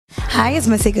Hi, it's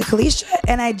Masika Kalysha,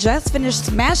 and I just finished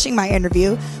smashing my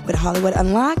interview with Hollywood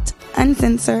Unlocked,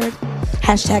 Uncensored. #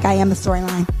 I am the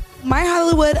storyline. My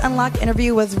Hollywood Unlocked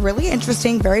interview was really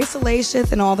interesting, very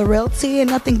salacious, and all the real tea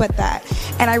and nothing but that.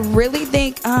 And I really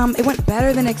think it went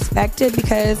better than expected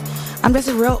because I'm just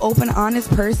a real open,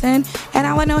 honest person, and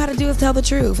all I know how to do is tell the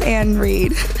truth and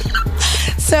read.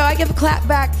 So I give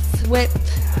clapbacks with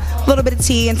a little bit of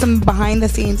tea and some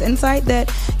behind-the-scenes insight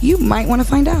that you might want to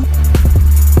find out.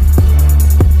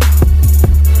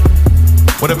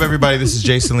 What up, everybody? This is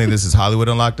Jason Lee. This is Hollywood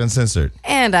Unlocked Uncensored.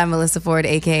 And I'm Melissa Ford,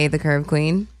 a.k.a. the Curve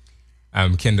Queen.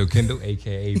 I'm Kendall,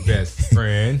 a.k.a. Best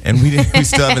Friend. And we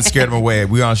still haven't scared him away.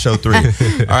 We're on show 3. All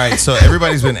right, so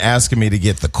everybody's been asking me to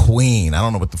get the Queen. I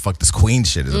don't know what the fuck this Queen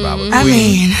shit is about. I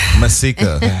mean,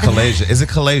 Masika Kalysha. Is it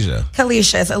Kalysha?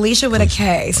 Kalysha. It's Alicia with a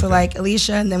K. So like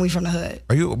Alicia, and then we from the hood.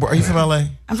 Are you from LA?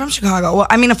 I'm from Chicago. Well,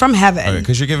 I mean, I'm from heaven. Okay,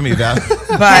 because you're giving me that.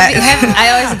 But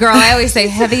I always say,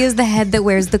 heavy is the head that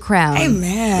wears the crown.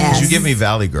 Amen. Yes. You give me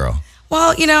Valley Girl.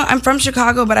 Well, you know, I'm from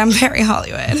Chicago, but I'm very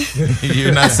Hollywood.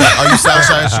 You're not. Are you South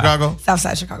Side of Chicago? South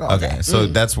Side Chicago. Okay, so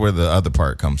that's where the other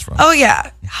part comes from. Oh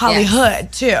yeah,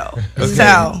 Hollywood too.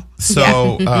 Okay.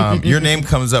 So yeah. Your name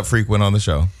comes up frequent on the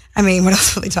show. I mean, what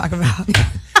else will they talk about?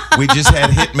 We just had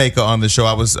Hitmaker on the show.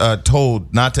 I was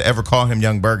told not to ever call him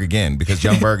Young Berg again because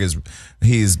Young Berg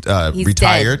he's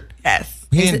retired. Dead. Yes.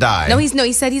 He didn't die. No,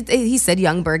 he said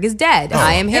Young Berg is dead.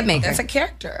 I am Hitmaker. That's a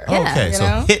character. Yeah. Okay, so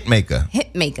know?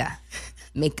 Hitmaker.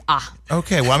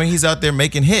 Okay, well, I mean, he's out there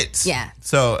making hits. Yeah.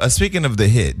 So speaking of the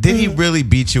hit, did he really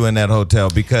beat you in that hotel?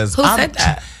 Because Who said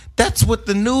that? That's what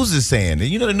the news is saying.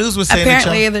 You know, the news was saying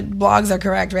apparently the blogs are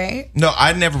correct, right? No,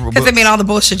 I never. Because I mean, all the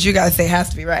bullshit you guys say has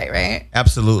to be right?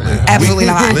 Absolutely. Absolutely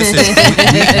not.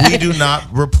 Listen, we do not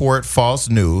report false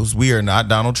news. We are not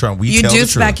Donald Trump. We tell the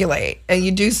truth. Speculate, and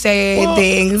you do say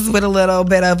things with a little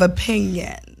bit of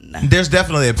opinion. There's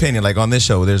definitely opinion. Like on this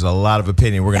show, there's a lot of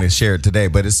opinion. We're going to share it today.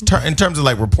 But it's in terms of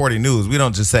like reporting news, we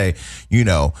don't just say, you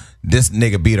know, this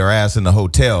nigga beat our ass in the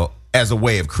hotel as a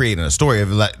way of creating a story. If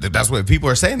that's what people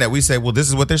are saying, that we say, well, this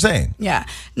is what they're saying. Yeah.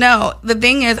 No, the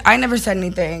thing is, I never said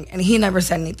anything, and he never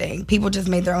said anything. People just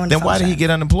made their own Then why did he get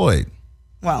unemployed?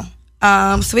 Well,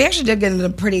 so we actually did get into a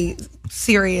pretty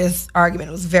serious argument.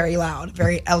 It was very loud,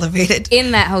 very elevated.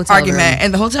 In that hotel argument room.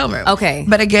 In the hotel room. Okay.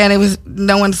 But again, it was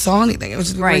no one saw anything. It was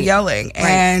just we were yelling.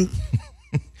 And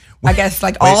I guess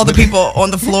like all the people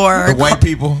on the floor. The white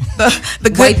people. The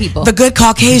good, white people. The good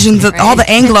Caucasians, all the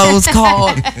Anglos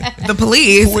called the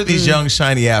police. Who are these young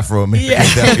shiny Afro men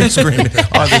down here screaming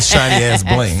all this shiny ass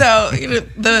bling? So you know,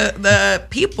 the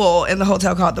people in the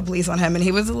hotel called the police on him, and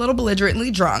he was a little belligerently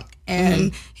drunk,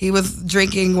 and he was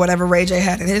drinking whatever Ray J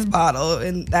had in his bottle,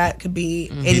 and that could be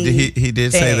any. He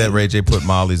did say that Ray J put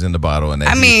Molly's in the bottle, and that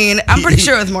I'm pretty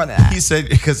sure it was more than that. He said,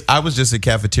 because I was just at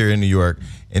cafeteria in New York,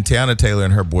 and Tiana Taylor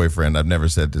and her boyfriend, I've never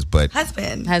said this, but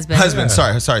husband,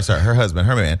 sorry, her husband,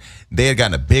 her man, they had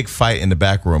gotten a big fight in the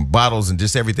back room, bottles and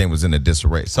just everything was in a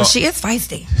disarray. So she is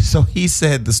feisty. So he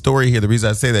said the story here, the reason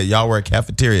I say that, y'all were at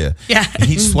cafeteria. Yeah. And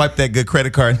he swiped that good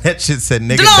credit card and that shit said,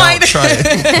 nigga, don't try it.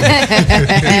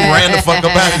 He ran the fuck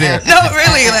up out of there. No,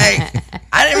 really, like,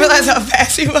 I didn't realize how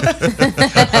fast he was. You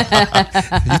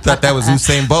thought that was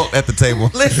Usain Bolt at the table.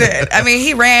 Listen, I mean,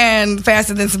 he ran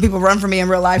faster than some people run from me in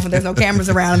real life when there's no cameras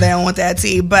around and they don't want that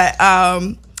tea. But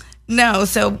no,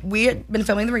 so we had been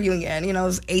filming the reunion. You know, it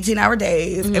was 18-hour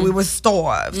days, and we were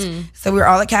starved. So we were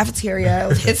all at cafeteria. It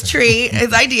was his treat,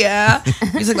 his idea.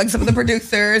 We took like some of the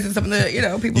producers and some of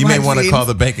the people. You may want to call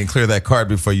the bank and clear that card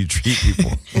before you treat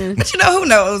people. But you know, who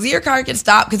knows? Your card can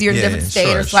stop because you're in a different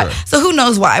state or slide. Sure. So who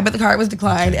knows why? But the card was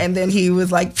declined, and then he was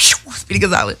like, Speedy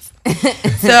Gonzalez.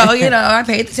 So you know, I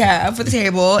paid the tab for the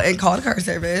table and called a car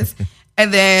service.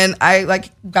 And then I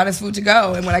got his food to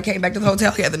go, and when I came back to the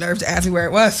hotel, he had the nerve to ask me where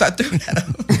it was, so I threw that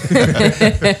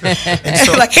up. And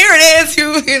so, like, here it is,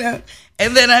 you know.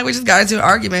 And then we just got into an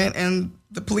argument, and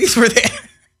the police were there.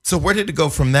 So where did it go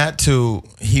from that to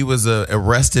he was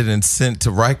arrested and sent to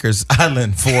Rikers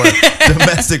Island for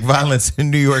domestic violence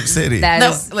in New York City?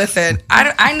 Listen,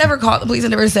 I never called the police. I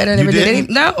never said it. I never did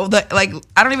anything. No,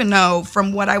 I don't even know.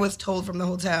 From what I was told from the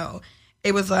hotel,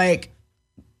 it was like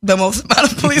the most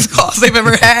amount of police calls they've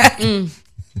ever had.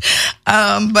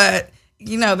 But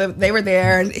you know, they were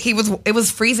there, and it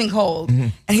was freezing cold,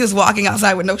 and he was walking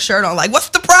outside with no shirt on. Like, what's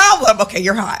the problem? Okay,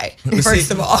 you're high. First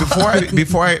of all,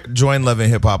 before I joined Love and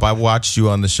Hip Hop, I watched you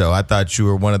on the show. I thought you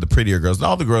were one of the prettier girls.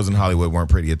 All the girls in Hollywood weren't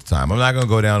pretty at the time. I'm not going to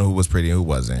go down who was pretty and who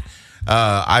wasn't.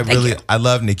 I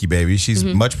love Nikki Baby. She's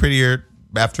much prettier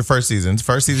after first season.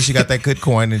 First season, she got that good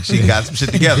coin and she got some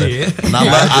shit together. And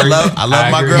I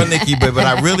love my girl Nikki, but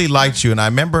I really liked you. And I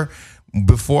remember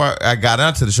before I got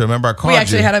onto the show, remember I called you. We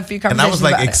actually had a few conversations and I was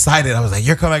like about excited. I was like,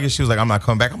 "You're coming back," and she was like, "I'm not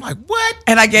coming back." I'm like, "What?"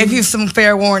 And I gave you some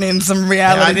fair warning, some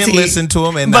reality. I didn't listen to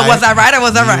him. But was I right or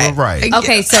was I right? You were right.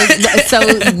 Okay,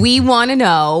 so we want to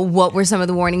know what were some of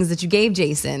the warnings that you gave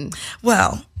Jason.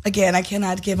 Well, again, I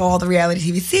cannot give all the reality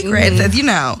TV secrets, as you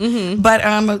know. But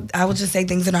I will just say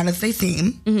things that aren't as they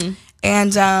seem.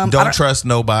 And don't trust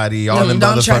nobody. All them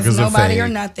don't motherfuckers trust are nobody fake. or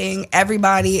nothing.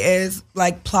 Everybody is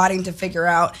like plotting to figure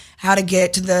out how to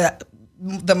get to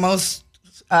the most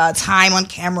time on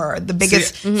camera, or the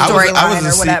biggest storyline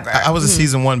or whatever. I was a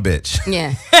season 1 bitch.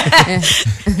 Yeah.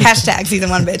 Hashtag season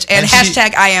 1 bitch. And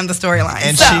hashtag I am the storyline.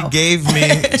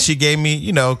 And she gave me,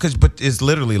 you know, but it's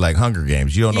literally like Hunger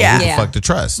Games. You don't know who the fuck to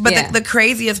trust. But the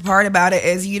craziest part about it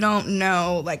is you don't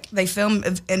know, like they film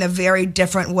in a very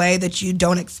different way that you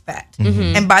don't expect.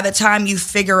 And by the time you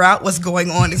figure out what's going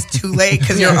on, it's too late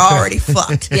because you're already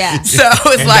fucked. Yeah. So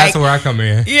it's and like. that's where I come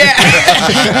in. Yeah.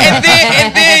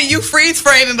 and then you freeze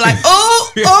frame and be like,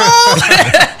 oh.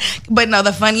 But no,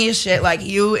 the funniest shit, like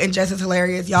you and Jess is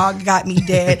hilarious. Y'all got me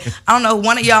dead. I don't know,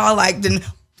 one of y'all like then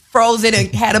froze it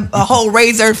and had a whole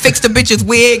razor, fixed a bitch's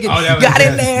wig, and got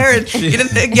in there and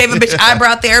gave a bitch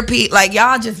eyebrow therapy. Like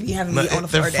y'all just be having me on the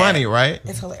floor. They're funny, right?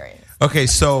 It's hilarious. Okay,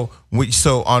 so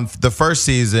on the first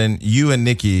season, you and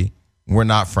Nikki were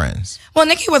not friends. Well,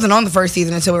 Nikki wasn't on the first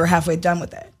season until we were halfway done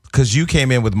with it. Because you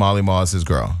came in with Molly Maul as his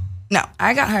girl. No,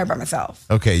 I got hired by myself.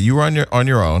 Okay, you were on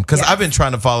your own. Because I've been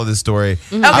trying to follow this story.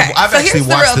 Okay, I've so actually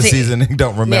watched the season and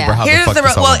don't remember how the fuck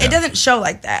this all went it down. doesn't show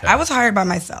like that. I was hired by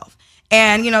myself.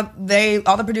 And, you know,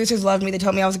 all the producers loved me. They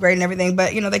told me I was great and everything.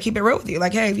 But, you know, they keep it real with you.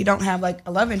 Like, hey, if you don't have, like,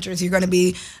 a love interest, you're going to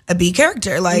be a B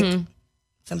character. Like,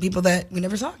 some people that we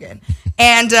never saw again.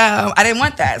 And I didn't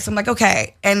want that. So I'm like,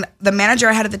 okay. And the manager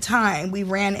I had at the time, we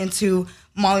ran into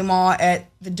Molly Maul at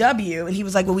the W. And he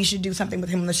was like, well, we should do something with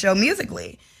him on the show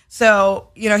musically. So,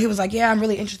 you know, he was like, yeah, I'm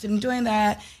really interested in doing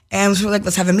that. And we were like,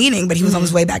 let's have a meeting. But he was on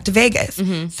his way back to Vegas.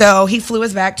 So he flew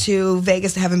us back to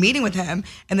Vegas to have a meeting with him.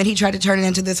 And then he tried to turn it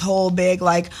into this whole big,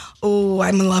 like, oh,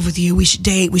 I'm in love with you. We should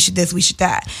date. We should this. We should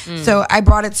that. So I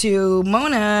brought it to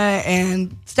Mona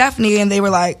and Stephanie, and they were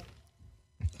like,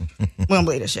 we don't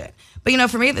believe this shit. But, you know,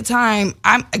 for me at the time,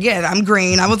 I'm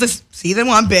green. I was a season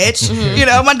 1 bitch, you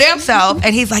know, my damn self.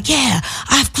 And he's like, yeah,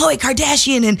 I have Khloe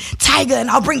Kardashian and Tyga, and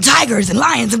I'll bring tigers and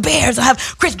lions and bears. I'll have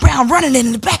Chris Brown running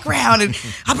in the background, and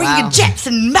I'll bring you jets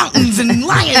and mountains and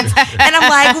lions. And I'm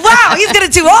like, wow, he's going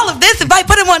to do all of this if I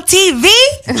put him on TV?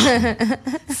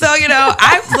 So, you know,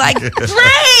 I was like,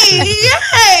 great,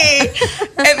 yay.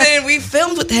 And then we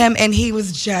filmed with him, and he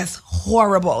was just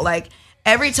horrible. Like,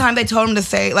 every time they told him to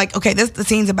say, like, okay, this is the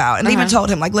scene's about. And they even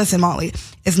told him, like, listen, Molly,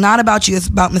 it's not about you. It's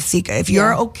about Masika. If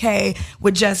you're okay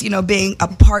with just, you know, being a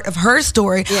part of her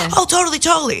story, oh, totally.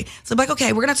 So I'm like,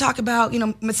 okay, we're going to talk about, you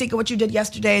know, Masika, what you did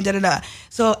yesterday, and da-da-da.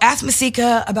 So ask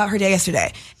Masika about her day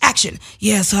yesterday. Action.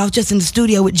 Yeah, so I was just in the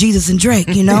studio with Jesus and Drake,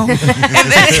 you know? and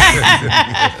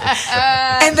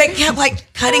they kept,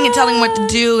 like, cutting and telling him what to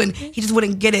do, and he just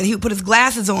wouldn't get it. He would put his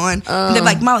glasses on, and they're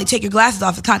like, Molly, take your glasses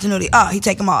off. It's continuity. Oh, he'd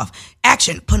take them off.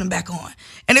 Action, put him back on.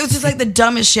 And it was just like the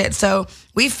dumbest shit. So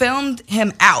we filmed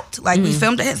him out. Like we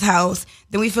filmed at his house.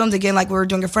 Then we filmed again, like we were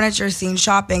doing a furniture scene,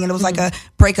 shopping, and it was like a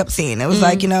breakup scene. It was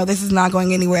like, you know, this is not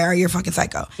going anywhere. You're fucking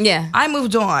psycho. Yeah. I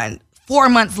moved on. 4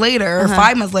 months later, or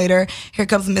 5 months later, here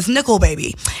comes Miss Nickel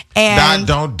Baby. And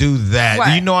don't do that.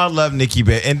 What? You know I love Nikki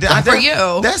Baby. And for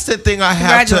you. That's the thing I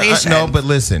have to no, but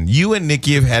listen, you and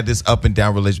Nikki have had this up and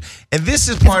down relationship. And this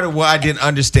is part of what I didn't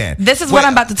understand. This is what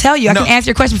I'm about to tell you. I can answer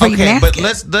your question before you can ask but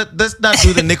it. let's not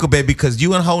do the Nickel Baby, because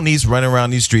you and Ho niece running around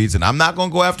these streets, and I'm not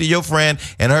gonna go after your friend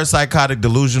and her psychotic,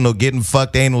 delusional, getting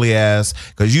fucked anally ass,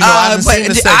 because you know I done seen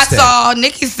the sex tape. I saw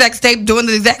Nikki's sex tape doing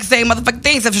the exact same motherfucking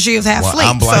thing, except for she was half asleep.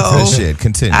 I'm blind to this shit.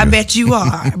 Continue. I bet you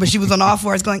are. But she was on all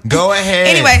fours going, go ahead.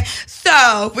 Anyway,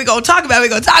 so we're going to talk about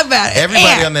it.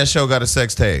 Everybody on that show got a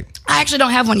sex tape. I actually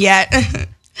don't have one yet.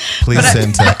 Please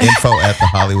send to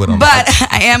info@thehollywood. But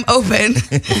I am open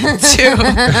to,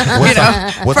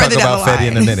 we'll talk about Fetty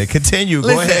in a minute. Continue.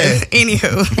 Go ahead.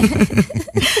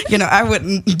 Anywho, you know, I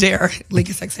wouldn't dare leak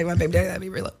a sex tape on my baby daddy. That'd be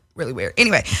really, really weird.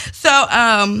 Anyway, so,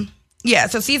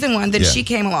 so season 1, then she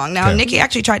came along. Now, Nikki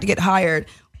actually tried to get hired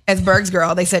as Berg's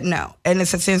girl. They said no. And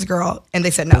it's a Sin's girl, and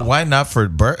they said no. But why not for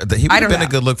Berg? He would have been a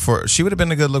good look for. She would have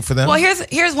been a good look for them. Well,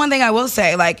 here's one thing I will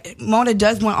say. Like, Mona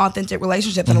does want authentic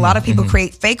relationships, and a lot of people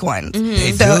create fake ones.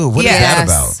 They do. What is that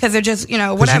about? Because they're just, you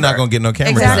know, Because whatever. you're not gonna get no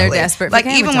camera exactly. time. They're desperate for like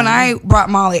camera even time. when I brought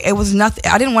Molly, it was nothing.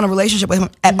 I didn't want a relationship with him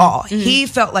at all. He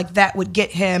felt like that would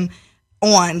get him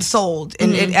sold,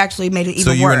 and it actually made it even worse.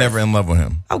 So you were never in love with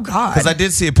him? Oh God! Because I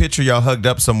did see a picture y'all hugged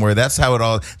up somewhere. That's how.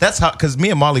 Because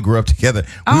me and Molly grew up together.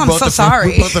 I'm so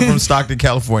sorry. We both are from Stockton,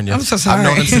 California. I'm so sorry. I've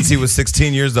known him since he was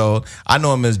 16 years old. I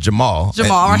know him as Jamal.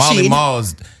 Jamal and Molly Rashid. Mall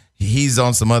he's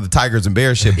on some other Tigers and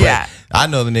Bears shit. But Yeah. I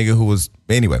know the nigga who was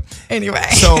anyway.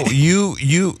 So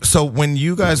so when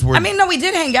you guys were, I mean, no, we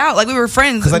did hang out. Like we were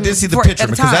friends. because I did see the picture,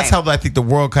 because that's how I think the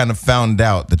world kind of found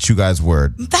out that you guys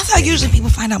were. That's how usually people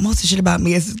find out most of the shit about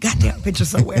me. Is this goddamn picture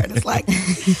somewhere, and it's like.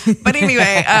 But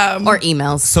anyway, or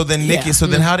emails. So then Nikki. Yeah. So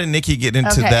then how did Nikki get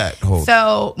into that whole?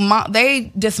 So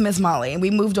they dismissed Molly, and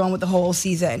we moved on with the whole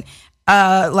season.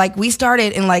 Like we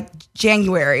started in like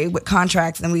January with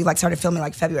contracts, and we like started filming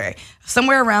like February.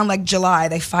 Somewhere around like July,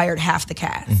 they fired half the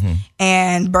cast,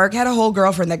 and Berg had a whole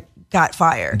girlfriend that got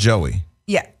fired. Joey.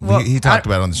 Yeah, well, he talked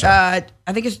about it on the show. I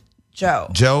think it's Joe.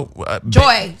 Joy.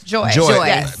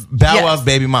 Yes. Bow Wow's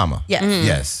baby mama. Yes.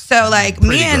 Yes. So like Pretty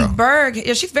me and girl. Berg,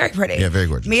 she's very pretty. Yeah, very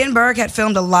gorgeous. Me and Berg had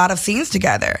filmed a lot of scenes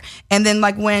together. And then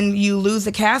like when you lose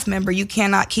a cast member, you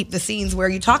cannot keep the scenes where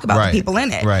you talk about the people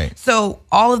in it. Right. So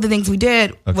all of the things we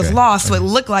did was Okay. lost. So it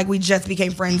looked like we just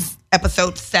became friends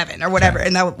episode 7 or whatever. Okay.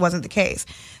 And that wasn't the case.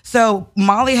 So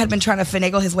Molly had been trying to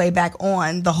finagle his way back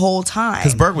on the whole time.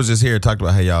 Because Berg was just here and talked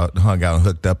about how y'all hung out and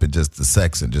hooked up and just the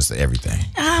sex and just everything.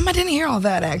 I didn't hear all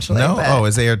that actually. No? but- Oh,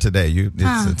 it's aired today.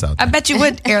 It's out I there. bet you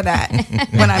would air that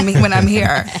when I'm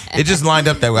here. It just lined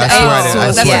up that way. I swear I did.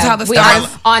 I that's swear. how the We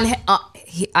stars- are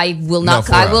I will not. No,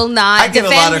 for real. I will not I get a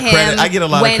defend lot of credit. him. I get a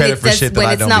lot of when credit it for does- shit that when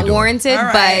I it's don't not be doing. warranted. All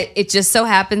right. But it just so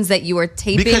happens that you were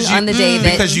taping Because on the day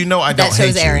that because you know I don't that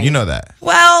show's hate you. airing. You know that.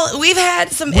 Well, we've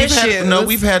had some issues.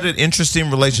 We've had an interesting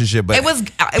relationship, but It was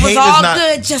hate all is not-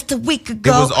 good just a week It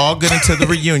ago. was all good until the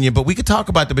reunion, but we could talk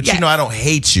about that. But Yes. you know I don't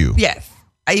hate you. Yes,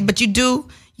 but you do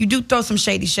throw some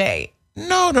shady shade.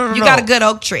 No. You got a good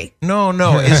oak tree. No.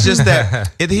 It's just that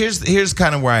here's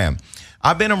kind of where I am.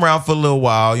 I've been around for a little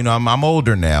while. You know, I'm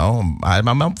older now.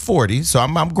 I'm 40, so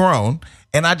I'm grown.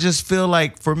 And I just feel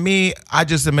like, for me, I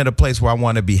just am at a place where I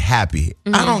want to be happy.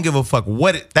 I don't give a fuck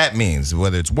what that means,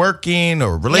 whether it's working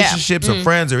or relationships or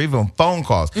friends or even phone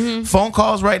calls. Phone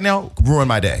calls right now ruin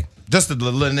my day. Just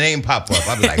the name pop up,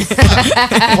 I'll be like,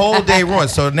 fuck. Whole day ruined.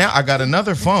 So now I got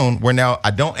another phone where now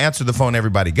I don't answer the phone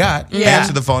everybody got. I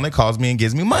answer the phone that calls me and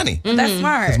gives me money. That's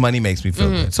smart. Because money makes me feel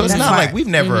good. So it's That's not smart. like we've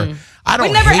never, I don't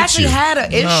We never hate actually you. had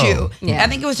an issue. No. Yeah. I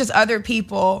think it was just other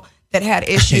people that had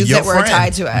issues Your that were friend.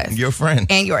 tied to us. Your friend.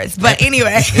 And yours. But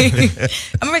anyway, I'm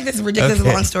gonna make this ridiculous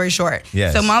Okay. long story short.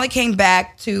 Yes. So Molly came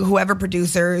back to whoever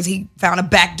producers. He found a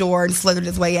back door and slithered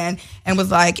his way in and was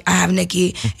like, I have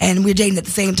Nikki and we're dating at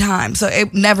the same time. So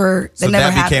it never So never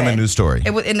that became happened. a new story.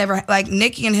 It never, like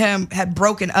Nikki and him had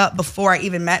broken up before I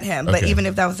even met him. But Okay. even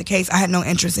if that was the case, I had no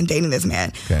interest in dating this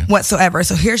man Okay. whatsoever.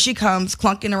 So here she comes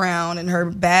clunking around in her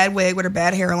bad wig with her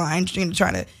bad hairline,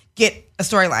 trying to get a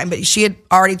storyline, but she had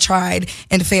already tried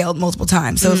and failed multiple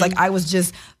times. So it was like I was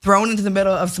just thrown into the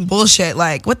middle of some bullshit.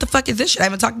 Like, what the fuck is this shit? I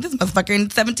haven't talked to this motherfucker in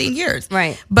 17 years.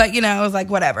 Right. But I was like,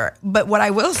 whatever. But what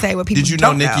I will say, what people Did you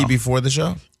know don't Nikki before the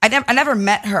show? I never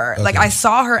met her. Like I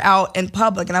saw her out in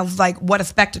public, and I was like, "What a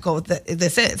spectacle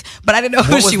this is!" But I didn't know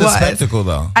who What was she the was. spectacle,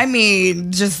 though? I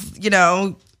mean, just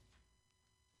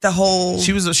the whole.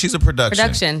 She's a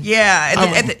production.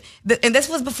 Yeah, and this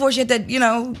was before she had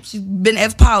that. She's been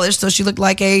as polished, so she looked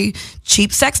like a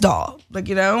cheap sex doll, like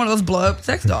one of those blow up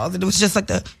sex dolls. And it was just like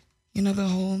the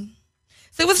whole.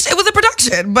 So it was a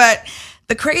production, but.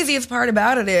 The craziest part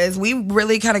about it is we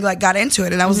really kind of like got into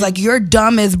it, and I was like, "You're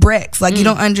dumb as bricks. Like you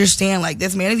don't understand. Like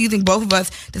this man is using both of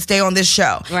us to stay on this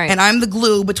show, Right. and I'm the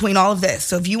glue between all of this.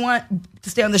 So if you want to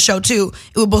stay on the show too,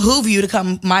 it would behoove you to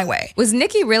come my way." Was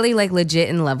Nikki really like legit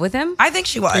in love with him? I think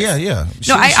she was. Yeah.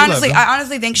 No, I loved him.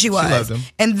 honestly think she was. loved him.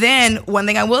 And then one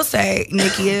thing I will say,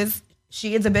 Nikki is.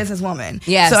 She is a businesswoman.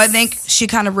 Yes. So I think she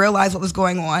kind of realized what was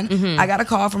going on. I got a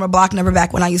call from a block number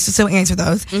back when I used to still answer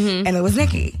those, and it was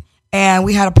Nikki. And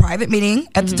we had a private meeting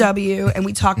at the W, and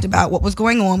we talked about what was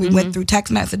going on. We went through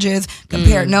text messages,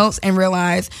 compared notes, and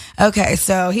realized, okay,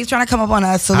 so he's trying to come up on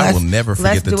us. So I will never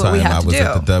forget the do what we time have I was to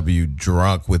at the do. W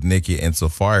drunk with Nikki and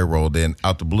Safari rolled in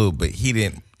out the blue, but he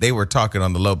didn't. They were talking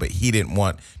on the low, but he didn't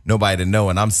want nobody to know.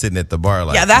 And I'm sitting at the bar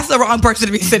like, Yeah, that's the wrong person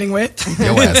to be sitting with.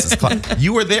 your ass is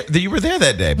you were there. You were there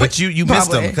that day, but you missed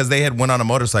them Probably. because they had went on a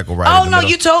motorcycle ride. Oh in the no,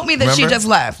 middle. you told me that she Remember? just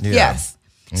left. Yeah. Yes.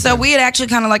 So we had actually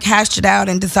kind of like hashed it out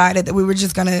and decided that we were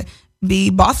just gonna be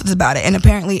bosses about it. And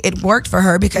apparently it worked for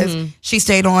her because she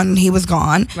stayed on and he was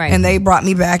gone. Right. And they brought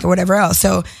me back or whatever else.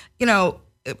 So,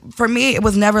 for me, it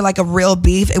was never like a real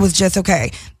beef. It was just,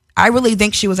 okay, I really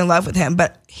think she was in love with him,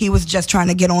 but he was just trying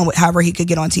to get on with however he could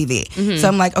get on TV. So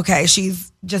I'm like, okay,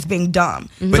 she's just being dumb.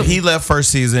 But he left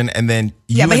first season, and then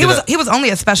but he was only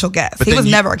a special guest. He was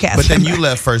never a cast member. But then you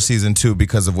left first season too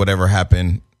because of whatever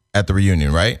happened at the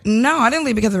reunion, right? No, I didn't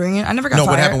leave because of the reunion. I never got fired.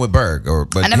 No, what happened with Berg?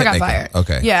 I never got fired.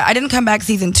 Okay. Yeah, I didn't come back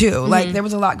season 2. Like, there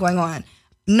was a lot going on.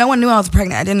 No one knew I was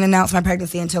pregnant. I didn't announce my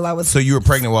pregnancy until I was... So you were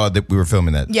pregnant while we were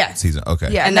filming that season?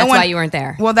 Okay. Yeah, and that's why you weren't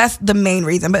there. Well, that's the main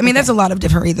reason. But I mean, there's a lot of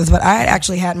different reasons. But I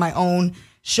actually had my own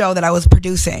show that I was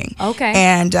producing. Okay.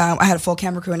 And I had a full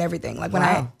camera crew and everything. Like when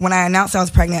I announced I was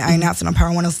pregnant, I announced it on Power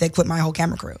 106 with my whole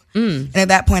camera crew. And at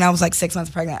that point, I was like 6 months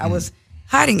pregnant. I was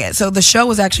hiding it. So the show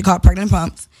was actually called Pregnant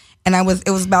Pumps. And it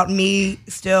was about me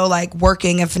still like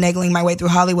working and finagling my way through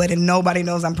Hollywood, and nobody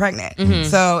knows I'm pregnant.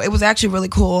 So it was actually really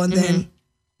cool. And then...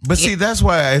 But see, that's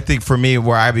why I think for me,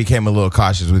 where I became a little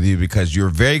cautious with you, because you're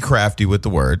very crafty with the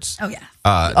words. Oh,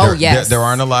 yeah. Yes. There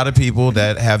aren't a lot of people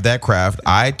that have that craft.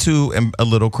 I too am a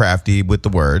little crafty with the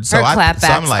words. Her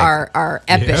clapbacks are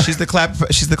epic. She's the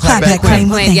clapback queen.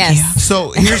 queen. Yes.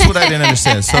 So here's what I didn't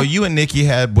understand. So you and Nikki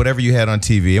had whatever you had on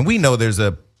TV, and we know there's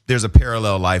a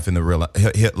parallel life in the real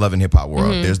love and hip hop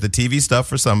world. There's the TV stuff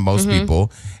for most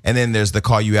people, and then there's the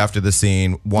call you after the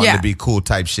scene, wanting to be cool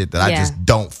type shit that I just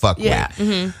don't fuck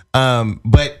with.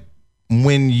 But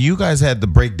when you guys had the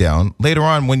breakdown later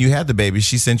on, when you had the baby,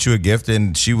 she sent you a gift,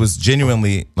 and she was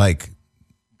genuinely like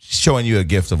showing you a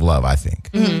gift of love, I think.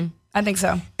 I think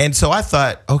so. And so I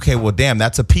thought, okay, well, damn,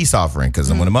 that's a peace offering. Because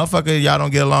when a motherfucker, y'all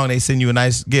don't get along, they send you a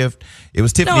nice gift. It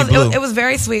was Tiffany Blue. It was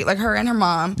very sweet. Like her and her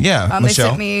mom. Yeah, they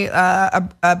Michelle. sent me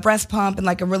a breast pump and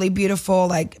like a really beautiful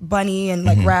like bunny and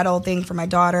like rattle thing for my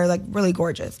daughter. Like really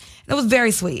gorgeous. And it was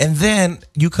very sweet. And then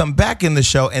you come back in the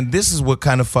show, and this is what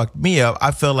kind of fucked me up.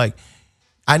 I feel like,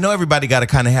 I know everybody got to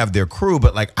kind of have their crew,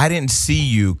 but like I didn't see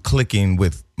you clicking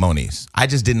with Moniece. I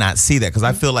just did not see that, because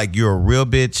I feel like you're a real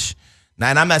bitch.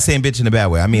 And I'm not saying bitch in a bad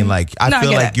way. I mean, like, I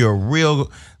feel like you're a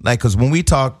real, like, because when we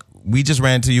talk, we just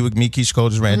ran into you with me, Keisha Cole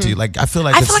just ran into you. Like, I feel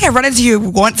like I run into you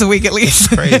once a week at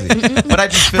least. Crazy. But I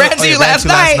just feel ran into you last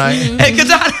night. At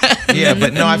Katana. Yeah,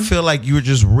 but no, I feel like you were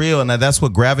just real, and that's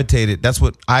what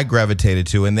I gravitated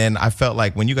to. And then I felt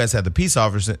like when you guys had the peace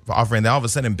offering, then all of a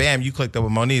sudden, bam, you clicked up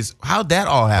with Moniece. How'd that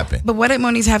all happen? But what did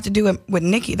Moniece have to do with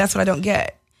Nikki? That's what I don't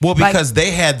get. Well, because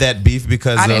they had that beef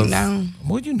because I didn't know.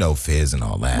 Well, you know Fizz and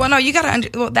all that. Well, no, you got to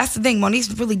well, that's the thing.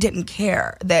 Moniece really didn't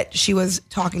care that she was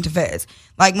talking to Fizz.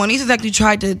 Like, Moniece has actually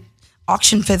tried to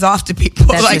auction Fizz off to people.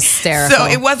 That's like, hysterical. So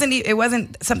it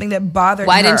wasn't something that bothered her.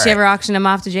 Why didn't she ever auction him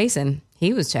off to Jason?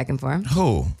 He was checking for him.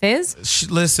 Who?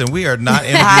 Fizz? Listen, we are not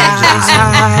interviewing Jason.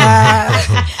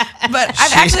 But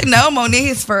I've actually known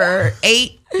Moniece for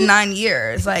 8-9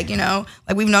 years. Like, you know,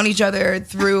 like we've known each other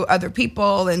through other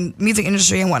people and music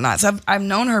industry and whatnot. So I've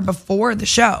known her before the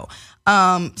show.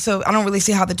 So I don't really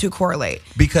see how the two correlate.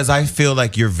 Because I feel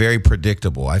like you're very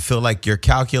predictable. I feel like you're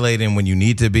calculating when you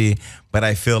need to be, but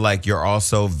I feel like you're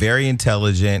also very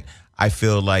intelligent. I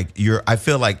feel like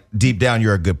deep down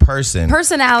you're a good person.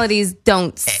 Personalities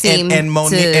don't seem and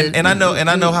Monique, and I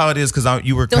know how it is, because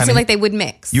you were don't seem like they would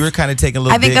mix. You were kind of taking a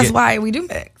little. I think that's why we do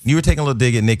mix. You were taking a little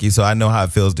dig at Nikki, so I know how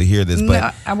it feels to hear this. But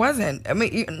no, I wasn't. I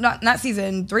mean, not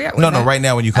season 3. I wasn't. No. Right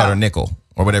now, when you call her Nickel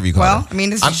or whatever you call her. Well, I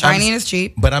mean, it's shiny and it's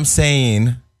cheap. But I'm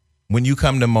saying, when you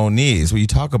come to Moniece, when you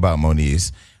talk about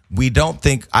Moniece, I don't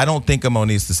think of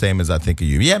Moniece the same as I think of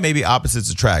you. Yeah, maybe opposites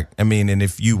attract. I mean, and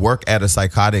if you work at a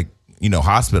psychotic,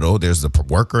 hospital, there's a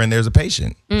worker and there's a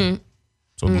patient.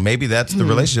 So maybe that's the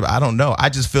relationship. I don't know. I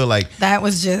just feel like that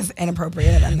was just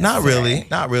inappropriate. Not really.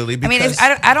 Because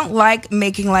I don't like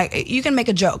making you can make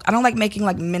a joke. I don't like making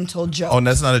mental jokes. Oh,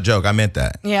 that's not a joke. I meant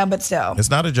that. Yeah, but still, it's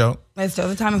not a joke. It's still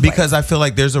the time and because I feel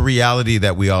like there's a reality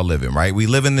that we all live in, right? We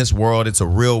live in this world. It's a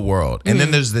real world, and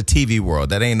then there's the TV world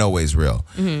that ain't always real.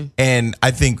 And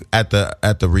I think at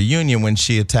the reunion when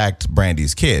she attacked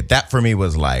Brandy's kid, that for me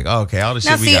was like, okay, all the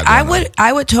shit we got going on.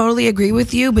 I would totally agree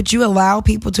with you, but you allow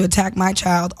people to attack my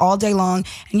child all day long,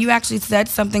 and you actually said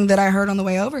something that I heard on the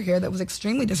way over here that was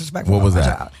extremely disrespectful. What was my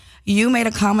that? Child. You made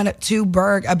a comment to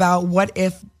Berg about what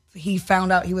if he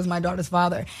found out he was my daughter's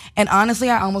father. And honestly,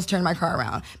 I almost turned my car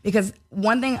around, because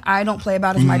one thing I don't play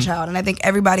about is my child. And I think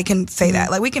everybody can say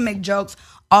that. Like, we can make jokes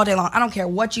all day long. I don't care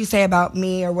what you say about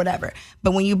me or whatever.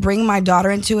 But when you bring my daughter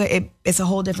into it, it's a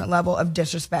whole different level of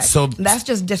disrespect. So that's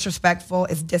just disrespectful.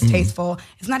 It's distasteful.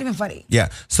 It's not even funny. Yeah.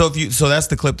 So that's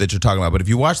the clip that you're talking about. But if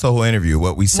you watch the whole interview,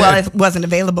 what we said, well, it wasn't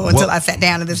available until I sat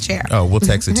down in this chair. Oh, we'll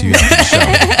text it to you after the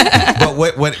show. But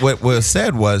what was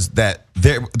said was that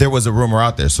there was a rumor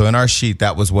out there. So in our sheet,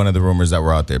 that was one of the rumors that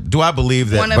were out there. Do I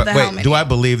believe that? Do I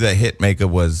believe that Hitmaker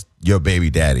was your baby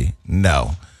daddy?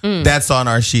 No. That's on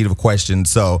our sheet of questions.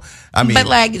 So, I mean. But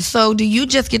like, so do you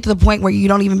just get to the point where you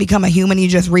don't even become a human? You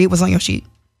just read what's on your sheet?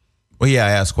 Well, yeah,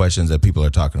 I ask questions that people are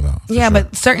talking about. Yeah, sure.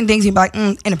 but certain things you'd be like,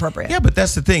 inappropriate. Yeah, but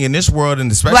that's the thing. In this world,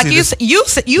 and especially. Like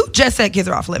you just said kids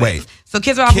are off limits. Wait. So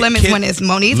kids are off limits when it's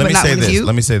Monique, but not when it's you.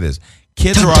 Let me say this.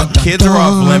 Kids are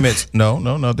off limits.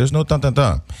 No. There's no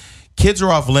dun. Kids are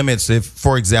off limits if,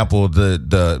 for example,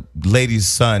 the lady's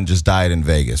son just died in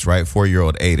Vegas, right?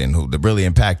 4-year-old Aiden, who really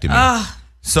impacted me.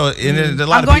 So a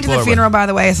lot I'm of going to people the funeral, by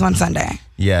the way. It's on Sunday.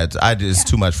 Yeah, it's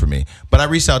too much for me. But I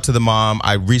reached out to the mom.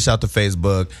 I reached out to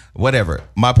Facebook, whatever.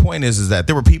 My point is that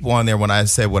there were people on there when I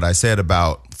said what I said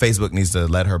about Facebook needs to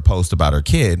let her post about her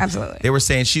kid. Absolutely. They were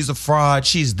saying she's a fraud.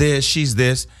 She's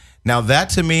this. Now that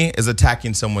to me is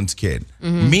attacking someone's kid.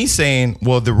 Me saying,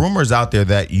 well, the rumor's out there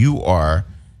that you are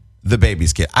the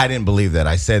baby's kid. I didn't believe that.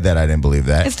 I said that I didn't believe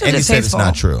that. It's still and distasteful.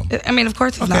 He said it's not true. I mean, of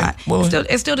course it's not. Well,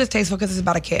 it's still distasteful because it's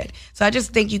about a kid. So I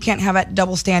just think you can't have that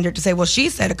double standard to say, well, she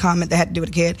said a comment that had to do with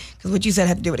a kid because what you said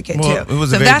had to do with a kid too. It was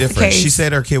so very that's different. The case, she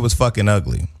said her kid was fucking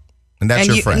ugly. And that's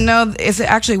your friend. No, it's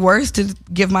actually worse to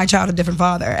give my child a different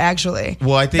father, actually.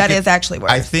 Well, I think that is actually worse.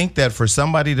 I think that for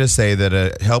somebody to say that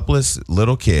a helpless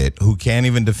little kid who can't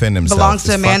even defend himself belongs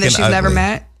to a man that she's ugly, never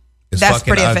met, that's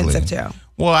pretty ugly. offensive too.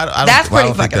 Well, I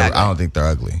don't think they're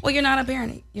ugly. Well, you're not a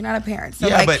parent. You're not a parent. So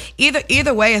yeah, but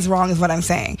either way is wrong is what I'm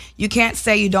saying. You can't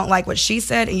say you don't like what she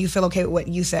said and you feel okay with what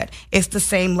you said. It's the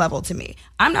same level to me.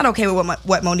 I'm not okay with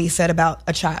what Monique said about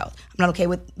a child. I'm not okay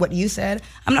with what you said.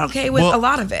 I'm not okay with a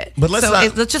lot of it. But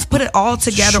let's just put it all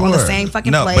together on the same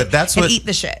fucking plate and eat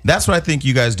the shit. That's what I think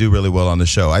you guys do really well on the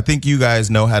show. I think you guys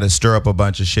know how to stir up a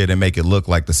bunch of shit and make it look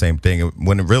like the same thing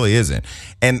when it really isn't.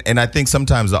 And I think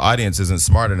sometimes the audience isn't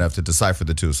smart enough to decipher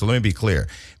the two. So let me be clear.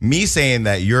 Me saying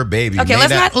that your baby. Okay,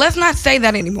 let's not say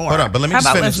that anymore. Hold on, but let me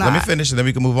just finish. Let me finish and then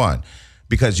we can move on.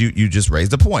 Because you just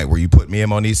raised a point where you put me and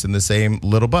Monique in the same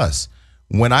little bus.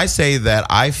 When I say that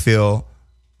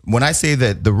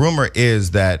the rumor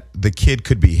is that the kid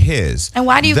could be his. And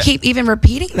why do you keep even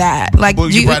repeating that? Like, well,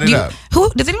 you brought it up.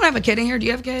 Does anyone have a kid in here? Do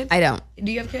you have kids? I don't.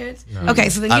 Do you have kids? No. Okay,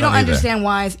 so then you don't understand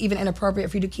why it's even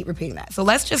inappropriate for you to keep repeating that. So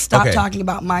let's just stop talking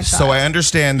about my child. So I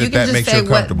understand that makes you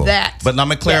uncomfortable. But I'm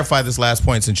going to clarify this last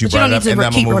point since you brought it up, and then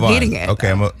I'm going to move on.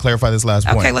 Okay, I'm going to clarify this last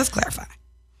point. Okay, let's clarify.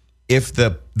 If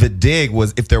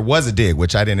if there was a dig,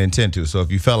 which I didn't intend to, so if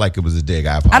you felt like it was a dig,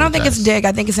 I apologize. I don't think it's a dig.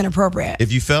 I think it's inappropriate.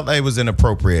 If you felt like it was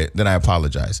inappropriate, then I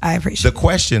apologize. I appreciate the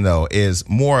question, though, is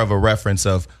more of a reference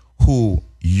of who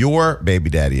your baby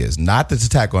daddy is, not this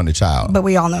attack on the child. But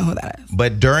we all know who that is.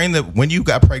 But when you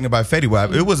got pregnant by Fetty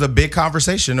Wap, it was a big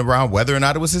conversation around whether or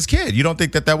not it was his kid. You don't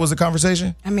think that was a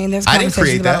conversation? I mean, there's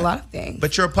conversations about a lot of things.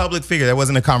 But you're a public figure. That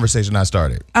wasn't a conversation I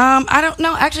started. I don't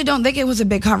know. Actually, don't think it was a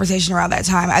big conversation around that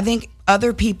time. I think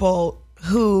other people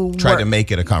who tried to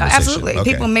make it a conversation. Absolutely.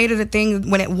 Okay. People made it a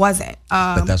thing when it wasn't.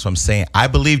 But that's what I'm saying. I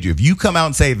believed you. If you come out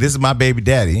and say, this is my baby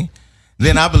daddy,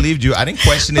 then I believed you. I didn't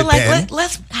question it then.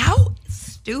 How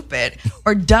stupid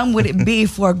or dumb would it be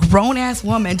for a grown ass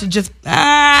woman to just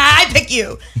I pick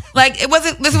you? Like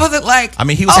this wasn't like. I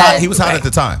mean, he was hot. He was hot at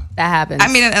the time. That happened.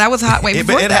 I mean, and I was hot way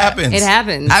before. It happens. It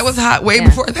happens. I was hot way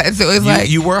before that. So it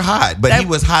was you were hot, but he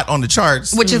was hot on the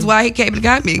charts, which is why he came and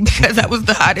got me, because that was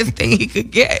the hottest thing he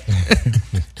could get.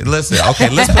 Listen, okay,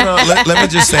 let me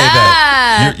just say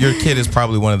that your kid is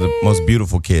probably one of the most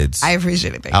beautiful kids. I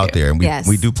appreciate it. Out there, and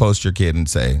we do post your kid and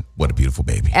say, "What a beautiful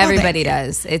baby." Everybody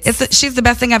does. She's the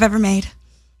best thing I've ever made.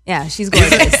 Yeah, she's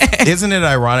gorgeous. Isn't it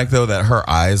ironic though that her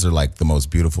eyes are like the most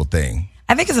beautiful thing?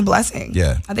 I think it's a blessing.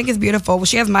 Yeah. I think it's beautiful. Well,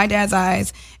 she has my dad's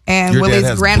eyes and Your Willie's dad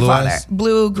has grandfather.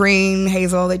 Blue, green,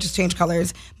 hazel. They just change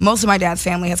colors. Most of my dad's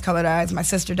family has colored eyes. My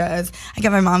sister does. I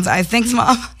got my mom's eyes. Thanks,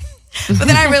 Mom. But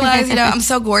then I realized, I'm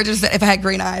so gorgeous that if I had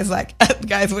green eyes, like the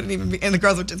guys wouldn't even be, and the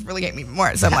girls would just really hate me even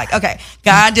more. So I'm like, okay,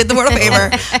 God did the world a favor.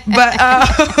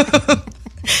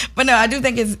 But no, I do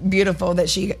think it's beautiful that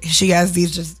she has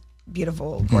these just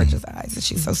beautiful, gorgeous eyes. And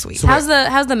she's so sweet. So how's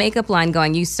the makeup line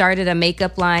going? You started a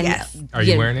makeup line. Yes. Are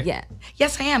you wearing it? Yeah.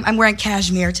 Yes, I am. I'm wearing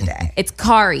cashmere today. It's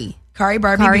Kari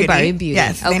Barbie Beauty.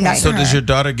 Yes. Okay. So does your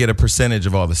daughter get a percentage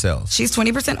of all the sales? She's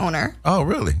 20% owner. Oh,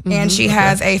 really? And she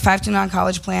has a 5-9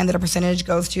 college plan that a percentage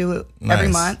goes to every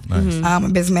month. Nice. A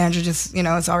business manager just,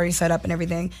 it's already set up and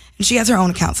everything. And she has her own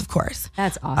accounts, of course.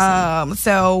 That's awesome.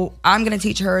 So I'm going to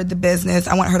teach her the business.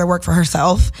 I want her to work for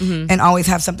herself and always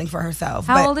have something for herself.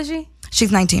 How old is she?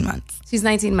 She's 19 months. She's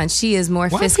 19 months. She is more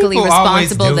Why fiscally people always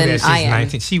responsible do than that? She's I am.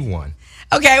 19. She won.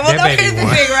 Okay, well, That here's the baby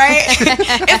won. thing, right?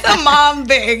 It's a mom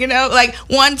thing, like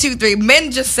 1, 2, 3. Men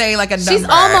just say like a number. She's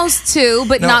almost 2,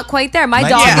 but not quite there. My Not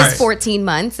dog yet. is 14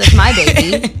 months. That's my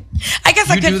baby. I guess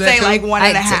I You could do that say too? like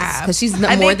 1.5. Because she's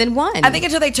more than one. I think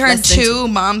until they turn Less than 2,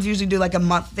 moms usually do like a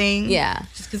month thing. Yeah.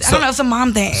 Just 'cause, I don't know, it's a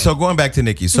mom thing. So going back to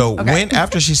Nikki, so when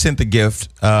after she sent the gift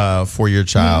for your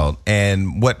child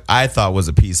and what I thought was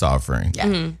a peace offering,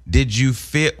 did you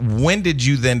when did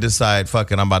you then decide,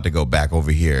 fuck it, I'm about to go back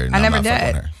over here? And I I'm never not fucking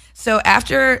did. with her? So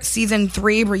after season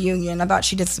 3 reunion, I thought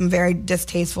she did some very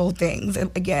distasteful things.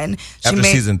 Again, After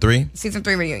season 3? Season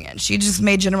 3 reunion, she just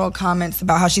made general comments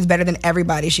about how she's better than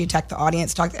everybody. She attacked the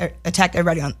audience, attacked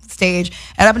everybody on stage.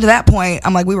 And up until that point,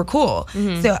 I'm like, we were cool.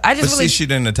 So I just But see, she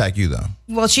didn't attack you though.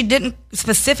 Well, she didn't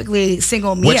specifically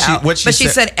single me out, what she but she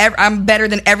said I'm better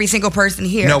than every single person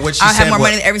here. No, what she I said have more was-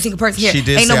 money than every single person here. She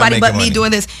did Ain't say, nobody "I'm but making me money."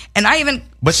 doing this. And I even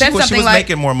But said she was something like,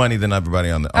 making more money than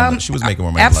everybody on the. She was making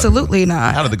more money. absolutely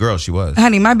not. Out of the girls, she was.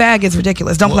 honey, my bag is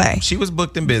ridiculous. Don't play. She was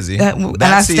booked and busy. And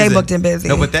I stay booked and busy.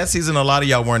 No, but that season, a lot of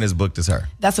y'all weren't as booked as her.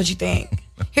 That's what you think.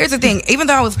 Here's the thing. Even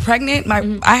though I was pregnant,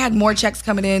 I had more checks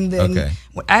coming in than. Okay.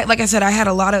 Like I said, I had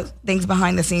a lot of things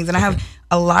behind the scenes, and I have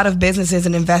a lot of businesses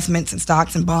and investments and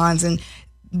stocks and bonds and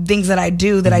things that I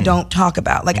do that I don't talk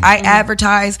about. Like I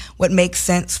advertise what makes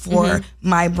sense for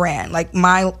my brand. Like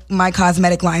my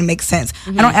cosmetic line makes sense.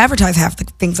 I don't advertise half the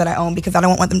things that I own because I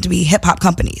don't want them to be hip hop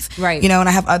companies. Right. You know, and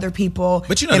I have other people.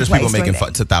 But you know, in there's place people making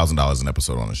doing to $1,000 an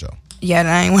episode on the show, yeah, and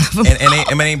I ain't one of them. and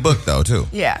it ain't booked though, too.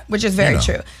 Yeah, which is very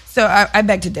true. So I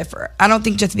beg to differ. I don't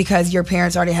think just because your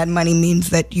parents already had money means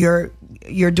that you're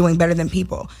doing better than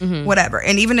people. Whatever.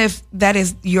 And even if that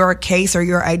is your case or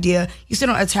your idea, you still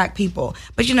don't attack people.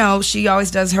 But you know, she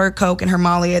always does her coke and her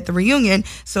Molly at the reunion,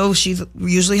 so she's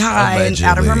usually high and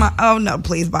out of her mind. Oh no,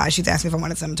 please bye. She's asking me if I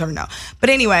wanted something. I told her no. But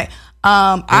anyway,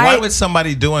 why would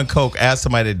somebody doing coke ask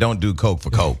somebody that don't do coke for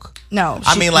coke? No,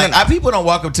 I mean, like, people don't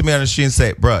walk up to me on the street and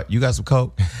say, "Bruh, you got some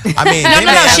coke?" I mean,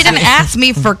 no. She didn't ask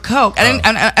me for coke.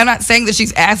 I'm not saying that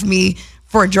she's asked me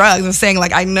for drugs. I'm saying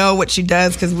like I know what she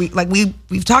does because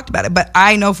we've talked about it. But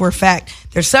I know for a fact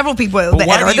there's several people that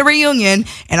are at the reunion,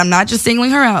 and I'm not just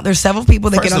singling her out. There's several people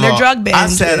that get on their drug binge. I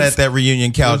sat at that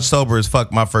reunion couch sober as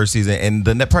fuck my first season, and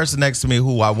the person next to me,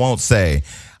 who I won't say,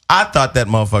 I thought that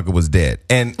motherfucker was dead.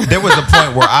 And there was a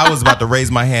point where I was about to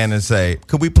raise my hand and say,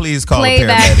 could we please call a paramedic?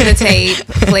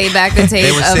 Play back the tape.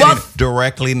 They were sitting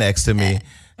directly next to me.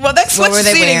 Well, that's What what's were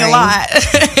they seating wearing? a lot.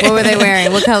 What were they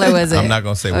wearing? What color was it? I'm not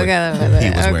going to say what color he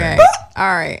was wearing.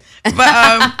 All right.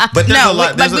 But there's a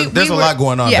lot. There's a lot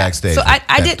going on backstage. So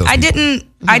I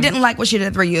didn't like what she did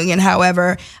at the reunion.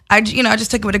 However, I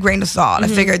just took it with a grain of salt. I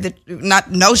figured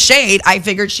that no shade. I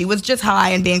figured she was just high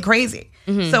and being crazy.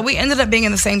 So we ended up being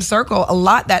in the same circle a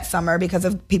lot that summer because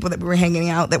of people that we were hanging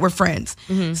out that were friends.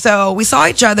 So we saw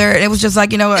each other, and it was just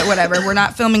like, you know what, whatever. We're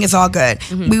not filming. It's all good.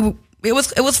 It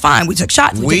was fine. We took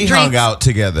shots. We took hung drinks. out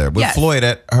together with Floyd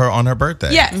on her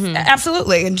birthday. Yes,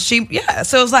 absolutely. And so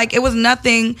it was like, it was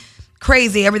nothing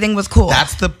crazy. Everything was cool.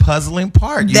 That's the puzzling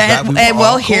part.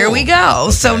 Here we go.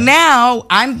 Okay. So now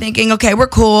I'm thinking, okay, we're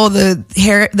cool. The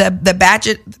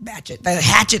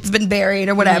hatchet's been buried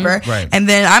or whatever. Right. And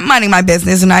then I'm minding my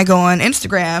business, and I go on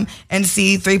Instagram and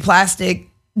see 3 plastic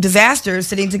disasters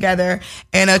sitting together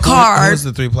in a car. Who's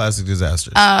the 3 plastic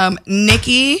disasters?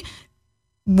 Nikki,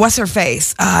 what's her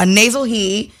face? Nasal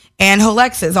He and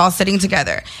Holexis all sitting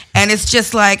together, and it's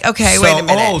just like, okay, wait a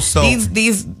minute.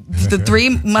 These the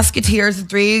 3 musketeers, the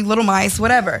 3 little mice,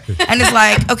 whatever, and it's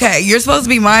like, okay, you're supposed to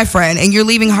be my friend, and you're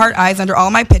leaving heart eyes under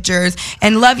all my pictures,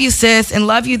 and love you sis, and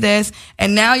love you this,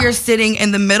 and now you're sitting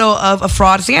in the middle of a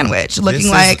fraud sandwich, looking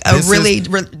like a really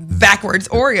backwards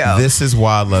Oreo. This is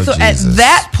why I love Jesus. At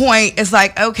that point, it's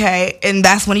like, okay, and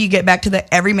that's when you get back to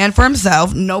the every man for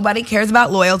himself. Nobody cares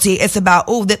about loyalty. It's about,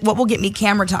 what will get me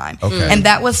camera time. Okay. And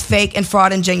that was fake and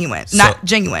fraud and genuine. Not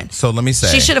genuine. So let me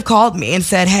say, she should have called me and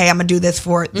said, hey, I'm going to do this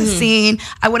for the scene.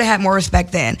 I would have had more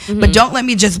respect then. But don't let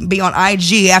me just be on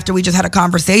IG after we just had a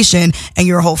conversation and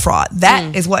you're a whole fraud.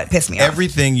 That is what pissed me off.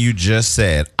 Everything you just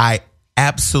said, I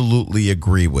absolutely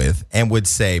agree with, and would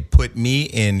say, put me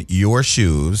in your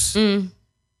shoes. And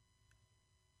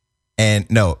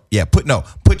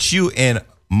put you in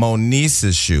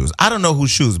Monice's shoes. I don't know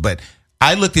whose shoes, but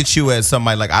I looked at you as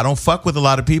somebody like, I don't fuck with a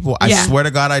lot of people. I swear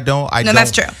to God, I don't. No,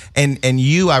 that's true. And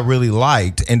you, I really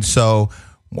liked, and so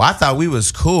I thought we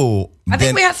was cool. I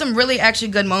think we had some really actually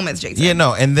good moments, Jason. Yeah,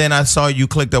 no, and then I saw you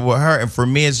clicked up with her, and for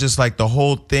me, it's just like the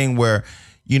whole thing where,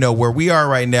 where we are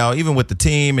right now, even with the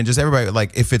team and just everybody,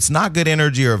 like, if it's not good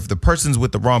energy or if the person's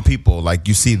with the wrong people, like,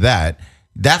 you see that.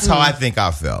 That's how I think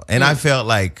I felt. And I felt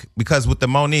like, because with the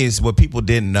Moniz, what people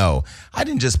didn't know, I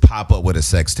didn't just pop up with a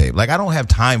sex tape. Like, I don't have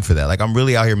time for that. Like, I'm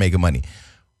really out here making money.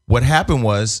 What happened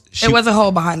was... it was a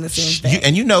whole behind the scenes thing.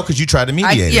 And because you tried to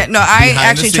mediate it. I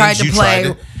actually tried to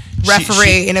play...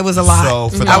 referee, and it was a lot. So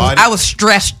for the I was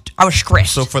stressed. I was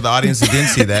stressed. So for the audience who didn't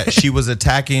see that, she was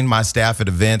attacking my staff at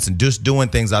events and just doing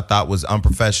things I thought was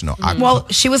unprofessional. Well,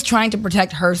 she was trying to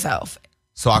protect herself.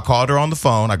 So I called her on the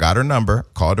phone. I got her number,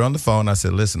 called her on the phone. I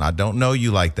said, listen, I don't know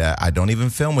you like that. I don't even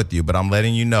film with you, but I'm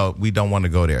letting you know we don't want to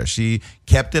go there. She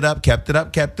kept it up.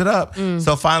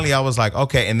 So finally I was like,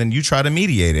 okay. And then you try to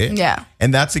mediate it. Yeah.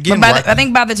 And that's again. I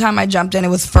think by the time I jumped in, it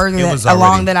was further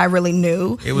along than I really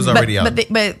knew. It was already out.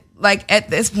 But like at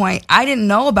this point, I didn't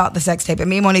know about the sex tape. And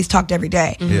me and Monique talked every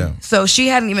day. Yeah. So she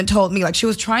hadn't even told me. Like she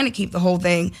was trying to keep the whole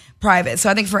thing private.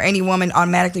 So I think for any woman,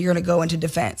 automatically you're going to go into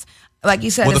defense. Like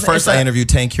you said, well, the first I interviewed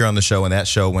Tank here on the show, and that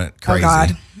show went crazy. Oh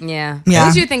God. Yeah. Yeah.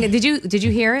 What did you think? Did you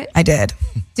hear it? I did.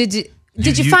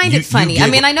 Did you find it funny? I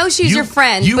mean, I know she's your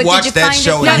friend, but did you find it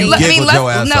funny?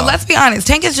 Let's be honest.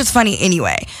 Tank is just funny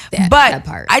anyway. But that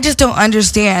part. I just don't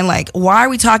understand, like, why are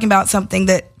we talking about something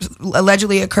that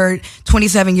allegedly occurred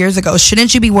 27 years ago?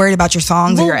 Shouldn't you be worried about your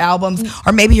songs or your albums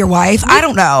or maybe your wife? I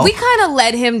don't know. We kind of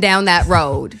led him down that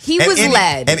road. He was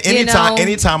led. And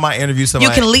anytime I interview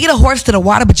somebody, you can lead a horse to the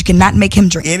water, but you cannot make him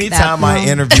drink. Anytime I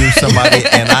interview somebody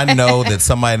and I know that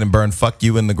somebody done burned "fuck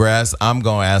you" in the grass, I'm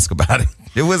gonna ask about it.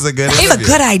 It was a good interview. It's a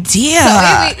good idea.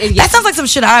 That sounds like some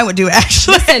shit I would do,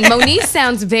 actually. Listen, Monique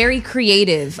sounds very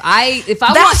creative.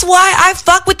 That's why I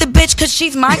fuck with the bitch, because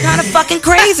she's my kind of fucking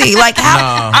crazy. Like,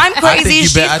 I'm crazy,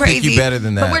 she's crazy. I think you better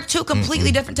than that. But we're two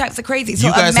completely different types of crazy. So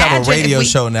you guys have a radio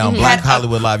show now, Black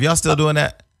Hollywood Live. Y'all still doing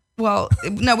that? Well,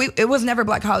 no, it was never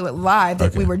Black Hollywood Live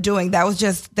that we were doing. That was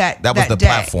just that was the day.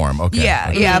 Platform. Okay.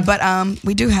 Yeah. But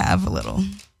we do have a little.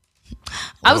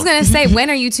 I was gonna say, when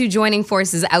are you two joining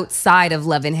forces outside of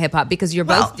Love and Hip Hop? Because you're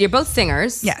both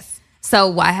singers. Yes. So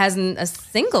why hasn't a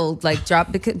single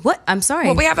dropped? Because what? I'm sorry.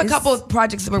 Well, we have a couple of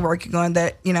projects that we're working on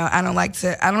that, I'm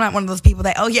not one of those people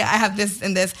that, I have this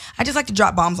and this. I just like to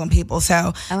drop bombs on people.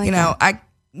 So, I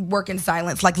work in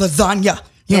silence like lasagna.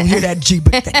 You don't hear that G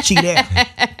there.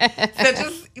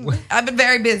 So I've been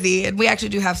very busy, and we actually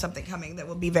do have something coming that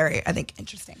will be very, I think,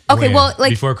 interesting. Okay, well,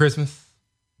 before Christmas?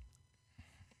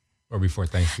 Or before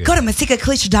Thanksgiving? Go to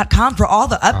MasikaKalysha.com for all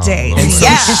the updates.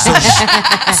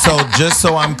 So just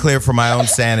so I'm clear for my own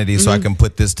sanity, so I can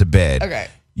put this to bed. Okay.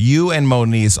 You and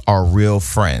Monique are real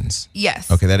friends. Yes.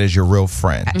 Okay, that is your real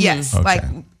friend. Yes. Okay. Like,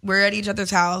 we're at each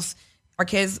other's house. Our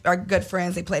kids are good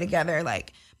friends. They play together.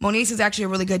 Like, Monique is actually a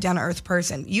really good down-to-earth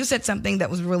person. You said something that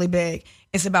was really big.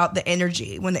 It's about the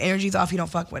energy. When the energy's off, you don't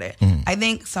fuck with it. I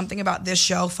think something about this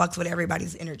show fucks with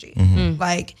everybody's energy.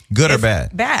 Like, good or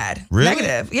bad? Bad. Really?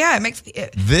 Negative. Yeah, it makes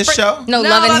it. This show? No,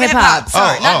 Love and Hip Hop.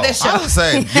 Sorry, not this show. I was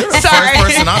saying, you're the first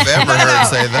person I've ever heard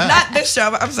say that. Not this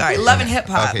show, but I'm sorry. Love and Hip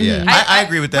Hop. Okay, yeah. I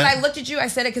agree with that. When I looked at you, I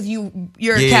said it because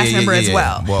you're a cast member as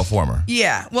well. Well, former.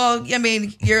 Yeah. Well, I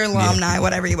mean, you're alumni,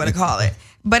 whatever you want to call it.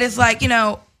 But it's like,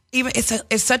 even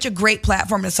it's such a great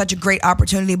platform, it's such a great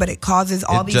opportunity, but it causes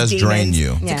all these demons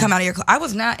to come out of your. I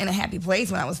was not in a happy place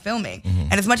when I was filming,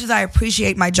 and as much as I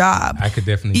appreciate my job, I could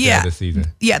definitely tell this season.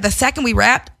 Yeah, the second we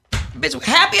wrapped, bitch,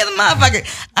 happy as a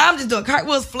motherfucker. I'm just doing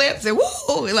cartwheels, flips, and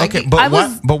woo. Like, okay,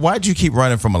 but why'd you keep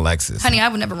running from Alexis? Honey, I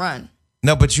would never run.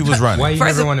 No, but you was running. Why you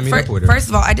never want to meet up with her? First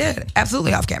of all, I did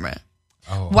absolutely off camera.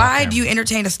 Why do you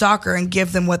entertain a stalker and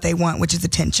give them what they want, which is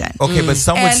attention? Okay, but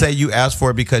some would say you asked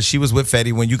for it because she was with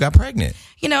Fetty when you got pregnant.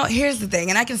 Here's the thing,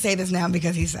 and I can say this now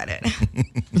because he said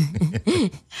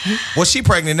it. Well, she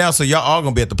pregnant now, so y'all all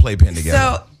gonna be at the playpen together.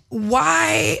 So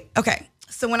why? Okay,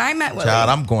 so when I met Willie, child,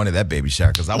 I'm going to that baby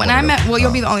shower because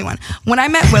you'll be the only one. When I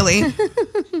met Willie,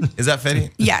 is that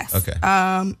Fetty? Yes. Okay.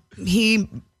 He,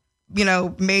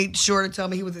 made sure to tell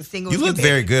me he was a single. You look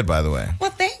very good, by the way. Well,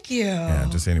 thank you. Yeah,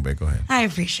 just anyway, go ahead. I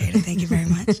appreciate it. Thank you very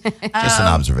much. Just an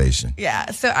observation.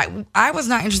 Yeah. So I was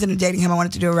not interested in dating him. I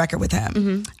wanted to do a record with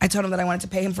him. I told him that I wanted to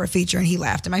pay him for a feature, and he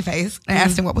laughed in my face. And I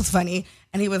asked him what was funny,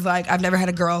 and he was like, "I've never had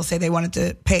a girl say they wanted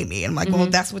to pay me." And I'm like, "Well,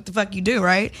 that's what the fuck you do,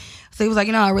 right?" So he was like,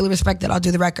 I really respect that. I'll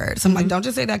do the record. So I'm like, don't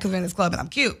just say that because we're in this club and I'm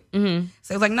cute. So he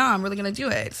was like, no, I'm really going to do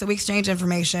it. So we exchanged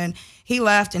information. He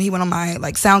left and he went on my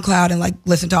SoundCloud and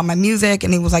listened to all my music.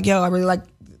 And he was like, yo, I really like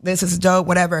this. This is dope,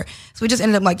 whatever. So we just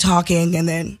ended up talking, and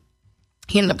then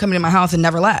he ended up coming to my house and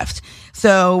never left.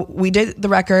 So we did the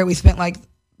record. We spent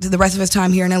the rest of his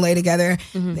time here in LA together.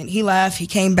 Then he left. He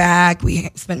came back. We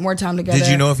spent more time together. Did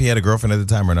you know if he had a girlfriend at the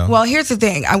time or no? Well, here's the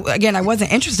thing. I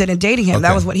wasn't interested in dating him. Okay.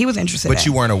 That was what he was interested in. But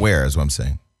you weren't aware, is what I'm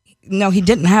saying. No, he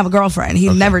didn't have a girlfriend. He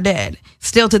never did.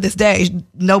 Still to this day,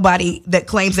 nobody that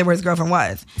claims they were his girlfriend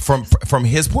was. From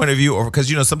his point of view, or because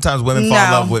sometimes women fall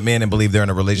in love with men and believe they're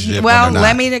in a relationship. Well,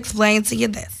 let me explain to you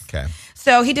this. Okay.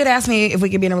 So he did ask me if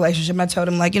we could be in a relationship. I told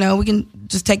him, like, we can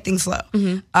just take things slow.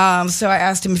 So I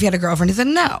asked him if he had a girlfriend. He said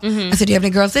no. I said, do you have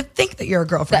any girls that think that you're a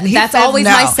girlfriend? That's always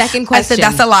my second question. I said,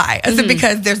 that's a lie. I said,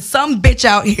 because there's some bitch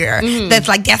out here that's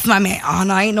like, that's my man. Oh,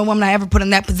 no, ain't no woman I ever put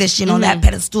in that position on that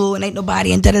pedestal and ain't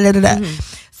nobody and da-da-da-da-da.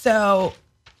 So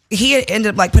he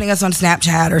ended up like putting us on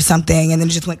Snapchat or something, and then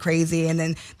it just went crazy. And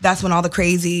then that's when all the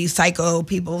crazy psycho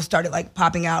people started like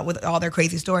popping out with all their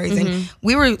crazy stories. And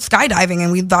we were skydiving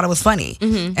and we thought it was funny.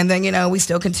 And then, we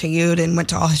still continued and went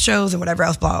to all his shows and whatever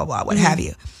else, blah, blah, blah, what have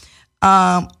you.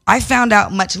 I found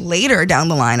out much later down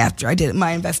the line after I did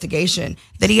my investigation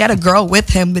that he had a girl with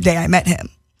him the day I met him.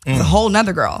 It was a whole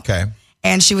nother girl. Okay.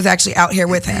 And she was actually out here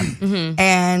with him.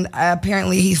 And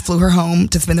apparently he flew her home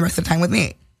to spend the rest of the time with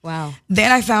me. Wow.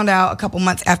 Then I found out a couple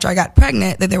months after I got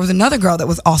pregnant that there was another girl that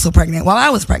was also pregnant while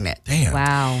I was pregnant. Damn.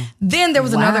 Wow. Then there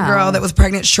was another girl that was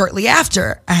pregnant shortly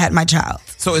after I had my child.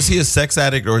 So is he a sex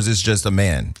addict or is this just a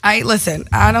man? Listen,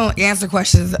 I don't answer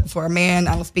questions for a man.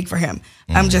 I don't speak for him.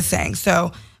 I'm just saying.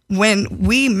 So when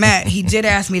we met, he did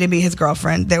ask me to be his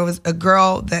girlfriend. There was a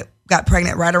girl that got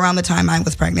pregnant right around the time I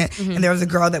was pregnant. And there was a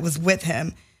girl that was with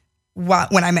him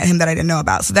when I met him that I didn't know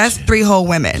about. So that's 3 whole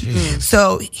women.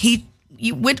 So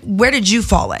where did you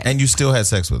fall in? And you still had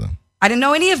sex with him? I didn't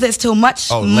know any of this till much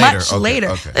later.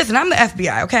 Okay. Listen, I'm the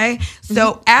FBI, okay?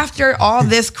 So after all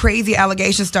this crazy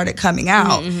allegations started coming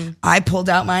out, I pulled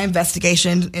out my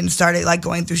investigation and started like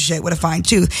going through shit with a fine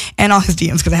tooth and all his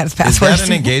DMs because I had his password. Is that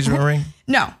an engagement ring?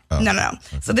 No. Okay.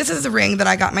 So this is a ring that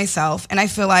I got myself, and I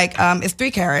feel like it's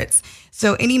 3 carats.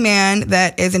 So any man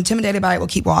that is intimidated by it will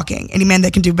keep walking. Any man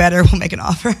that can do better will make an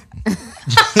offer.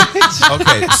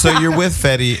 Okay, so you're with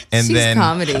Fetty, and She's then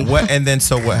comedy. what happens?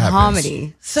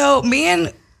 Comedy. So me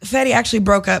and Fetty actually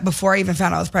broke up before I even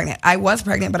found out I was pregnant. I was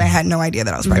pregnant, but I had no idea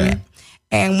that I was pregnant.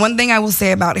 And one thing I will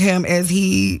say about him is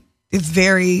he is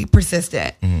very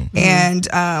persistent. And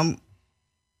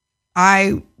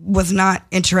I was not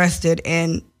interested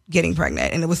in getting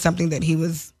pregnant, and it was something that he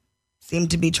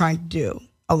seemed to be trying to do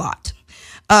a lot.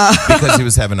 Because he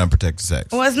was having unprotected sex.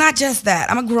 Well, it's not just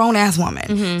that. I'm a grown-ass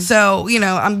woman. So,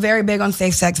 I'm very big on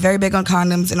safe sex, very big on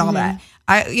condoms and all that.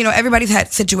 Everybody's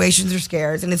had situations or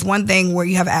scares, and it's one thing where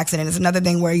you have an accident. It's another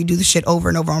thing where you do the shit over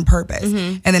and over on purpose.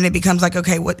 And then it becomes like,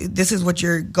 okay, this is what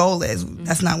your goal is.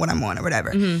 That's not what I'm on or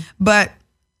whatever. But,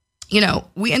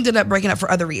 we ended up breaking up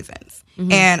for other reasons.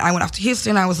 And I went off to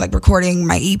Houston. I was like recording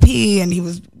my EP, and he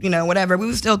was, whatever. We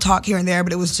would still talk here and there,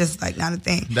 but it was just like not a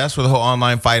thing. That's where the whole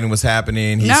online fighting was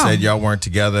happening. He said y'all weren't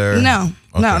together. No,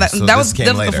 that was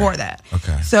before that.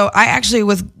 Okay. So I actually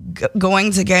was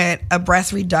going to get a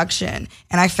breast reduction,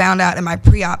 and I found out in my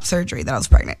pre-op surgery that I was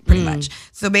pregnant, pretty much.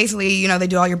 So basically, they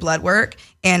do all your blood work,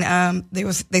 and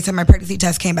they said my pregnancy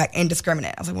test came back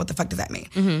indiscriminate. I was like, what the fuck does that mean?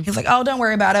 He was like, oh, don't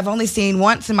worry about it. I've only seen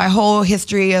once in my whole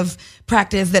history of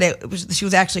practice that she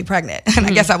was actually pregnant, and I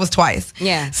guess I was twice.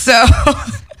 Yeah. So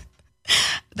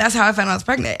that's how I found out I was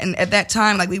pregnant, and at that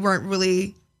time, like, we weren't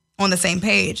really on the same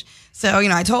page. So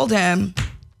I told him,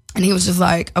 and he was just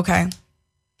like, okay.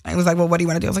 He was like, well, what do you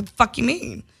want to do? I was like, fuck you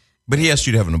mean? But he asked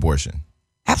you to have an abortion.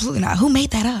 Absolutely not. Who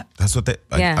made that up? That's what they.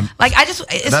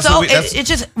 It's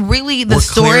just really the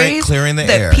stories clearing the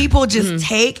that air. people just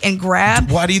take and grab.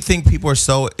 Why do you think people are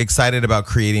so excited about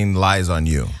creating lies on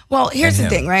you? Well, here's the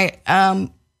thing, right?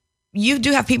 You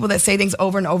do have people that say things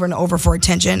over and over and over for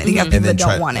attention, and you have people that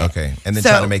don't want it. Okay, and then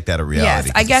try to make that a reality.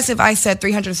 Yes, I guess if I said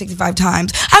 365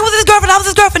 times, I was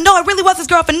his girlfriend. No, I really was his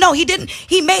girlfriend. No, he didn't.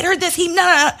 He made her this.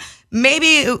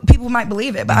 Maybe people might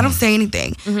believe it, but I don't say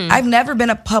anything. I've never been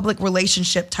a public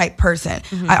relationship type person.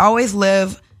 I always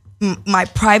live my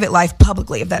private life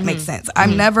publicly, if that makes sense.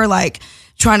 I'm never like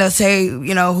trying to say,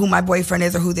 who my boyfriend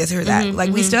is or who this or that.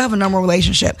 Like, we still have a normal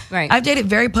relationship. Right. I've dated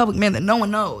very public men that no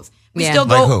one knows. We Yeah. still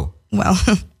go. Like who? Well,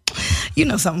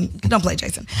 something. Don't play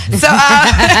Jason. So,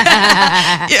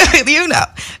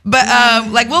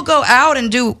 But like, we'll go out and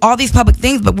do all these public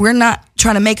things, but we're not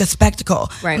trying to make a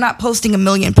spectacle. Right. We're not posting a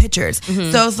million pictures.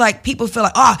 So it's like people feel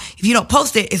like, if you don't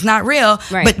post it, it's not real.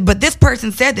 Right. But this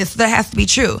person said this, so that has to be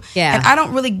true. Yeah. And I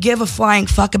don't really give a flying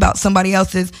fuck about somebody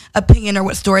else's opinion or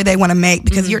what story they want to make,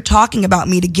 because you're talking about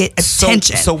me to get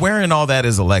attention. So where in all that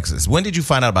is Alexis? When did you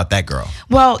find out about that girl?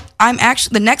 Well,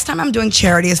 the next time I'm doing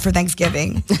charity is for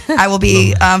Thanksgiving. I will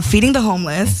be feeding the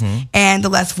homeless and the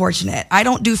less fortunate. I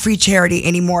don't do free charity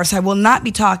anymore, so I will not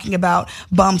be talking about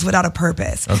bums without a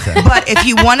purpose. Okay. But if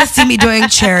you want to see me doing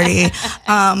charity,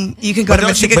 you can go to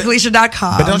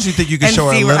MasikaKalysha.com. But don't you think you can show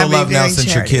her a little love now,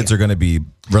 since your kids are going to be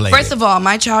related? First of all,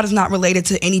 my child is not related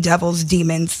to any devils,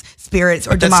 demons, spirits,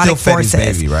 or but that's demonic still forces.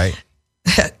 Fetty's baby, right?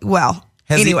 Well,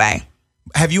 Has anyway.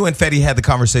 Have you and Fetty had the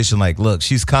conversation like, look,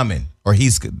 she's coming? Or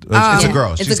it's a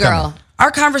girl. It's She's a girl. coming.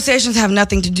 Our conversations have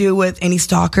nothing to do with any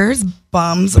stalkers,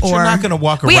 bums, But or... you're not going to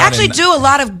walk around. We actually do a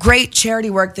lot of great charity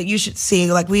work that you should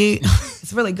see. Like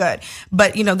it's really good.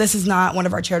 But, this is not one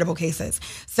of our charitable cases.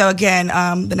 So again,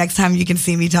 the next time you can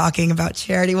see me talking about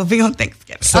charity will be on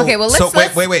Thanksgiving. Okay, well,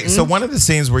 let's wait. So one of the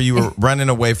scenes where you were running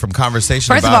away from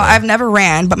conversation First of all, I've never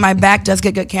ran, but my back does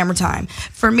get good camera time.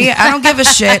 For me, I don't give a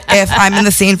shit if I'm in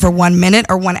the scene for 1 minute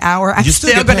or 1 hour. I'm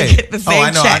still going to get the same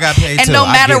I know, check. I got paid and too. no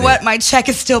matter what, my check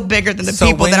is still bigger than the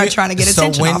people that are trying to get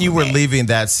attention. So when off you of were me. leaving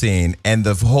that scene and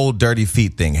the whole dirty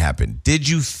feet thing happened, did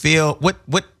you feel what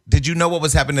did you know what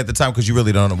was happening at the time? Because you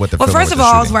really don't know what the Well, feeling first was of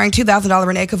all, I was shooting. wearing $2,000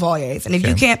 Rene Cavaliers, and if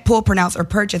you can't pull, pronounce, or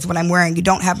purchase what I'm wearing,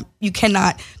 you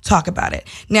cannot talk about it.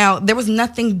 Now, there was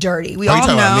nothing dirty. We all you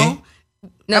talking know. about me?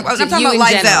 No, I'm talking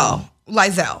about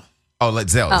Lizelle. Oh,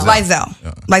 Lizelle.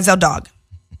 Lizelle dog.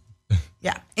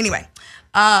 Yeah. Anyway,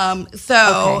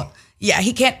 yeah,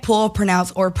 he can't pull,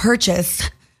 pronounce, or purchase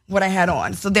what I had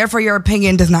on. So therefore, your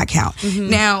opinion does not count. Mm-hmm.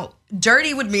 Now,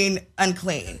 dirty would mean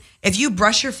unclean. If you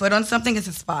brush your foot on something, it's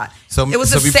a spot. It was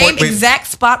the same exact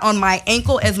spot on my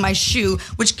ankle as my shoe,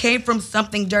 which came from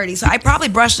something dirty. So I probably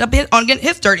brushed up on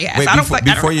his dirty ass.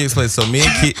 Before you explain, so me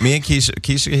and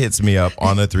Keisha hits me up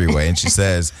on a three-way, and she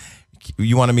says,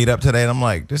 "You want to meet up today?" And I'm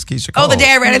like, "This Keisha Cole." Oh, the day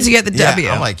I ran into you at the W.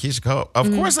 I'm like, Keisha Cole.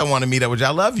 Of course I want to meet up with you.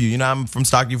 I love you. I'm from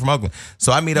Stockton, you from Oakland.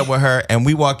 So I meet up with her, and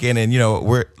we walk in, and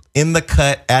we're in the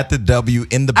cut at the W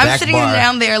in the back bar. I'm sitting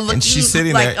down there looking, and she's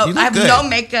sitting like, there. You look I have good. no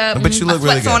makeup, but you look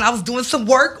really good. On. I was doing some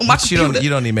work on my computer. You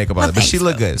don't need makeup on it, but she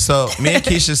looked good. So me and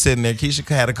Keisha sitting there. Keisha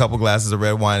had a couple glasses of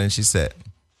red wine, and she said,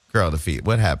 "Girl, the feet.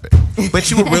 What happened?" But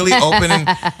you were really open and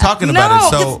talking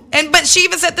about it. So but she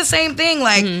even said the same thing.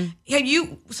 Like,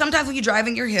 you sometimes when you're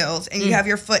driving your heels and you have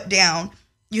your foot down,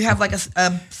 you have like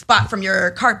a spot from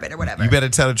your carpet or whatever. You better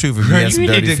tell the truth if you had some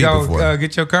dirty feet before. You need to go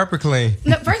get your carpet clean.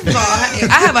 No, first of all,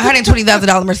 I have a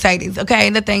 $120,000 Mercedes. Okay,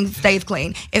 and the thing stays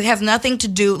clean. It has nothing to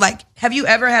do. Like, have you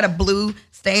ever had a blue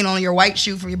stain on your white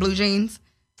shoe from your blue jeans?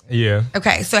 Yeah.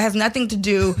 Okay, so it has nothing to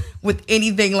do with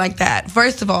anything like that.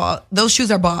 First of all, those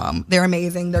shoes are bomb. They're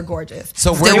amazing. They're gorgeous.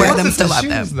 So still wear them, still love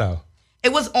them. Though?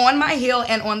 It was on my heel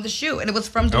and on the shoe, and it was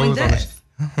from doing this.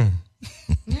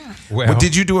 Yeah. Well,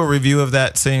 did you do a review of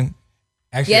that scene?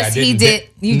 Actually, yes, he did.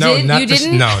 You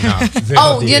didn't? No.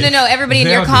 Oh, no. Everybody in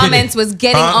your comments was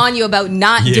getting on you about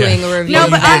not doing a review. No,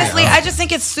 but honestly, I just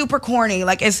think it's super corny.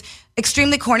 Like, it's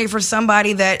extremely corny for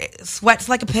somebody that sweats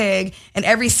like a pig in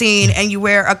every scene, and you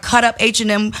wear a cut-up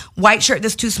H&M white shirt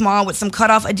that's too small with some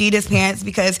cut-off Adidas pants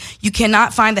because you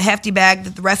cannot find the hefty bag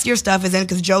that the rest of your stuff is in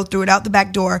because Joe threw it out the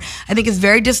back door. I think it's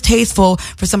very distasteful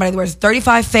for somebody that wears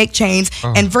 35 fake chains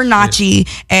and Versace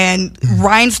and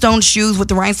rhinestone shoes with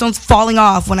the rhinestones falling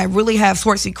off when I really have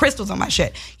Swarovski crystals on my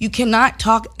shit. You cannot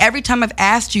talk. Every time I've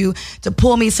asked you to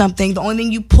pull me something, the only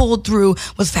thing you pulled through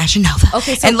was Fashion Nova.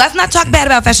 Okay, and let's not talk bad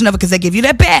about Fashion Nova because they give you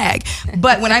that bag.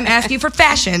 But when I'm asking you for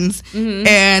fashions,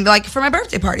 and like for my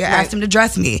birthday party, I asked him to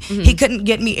dress me. He couldn't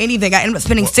get me anything. I ended up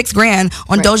spending $6,000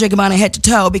 on Dolce & Gabbana head to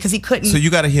toe because he couldn't. So you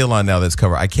got a heel on now that's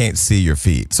covered. I can't see your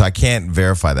feet, so I can't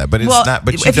verify that. But it's not.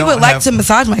 But if you would like to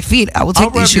massage my feet, I will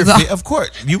take these shoes off. Of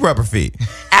course, you rub her feet.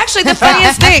 Actually, the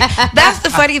funniest thing. That's the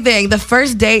funny thing. The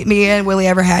first date me and Willie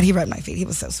ever had, he rubbed my feet. He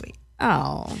was so sweet.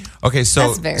 Oh. Okay,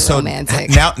 so that's very romantic.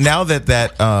 Now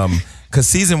that because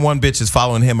season 1 bitch is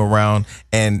following him around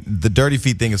and the dirty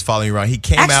feet thing is following you around. He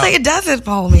came out. Actually, it doesn't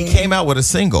follow me. He came out with a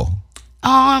single.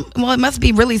 Well, it must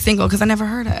be really single because I never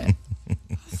heard it.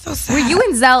 So sad. Were you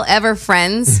and Zell ever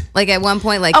friends? Like at one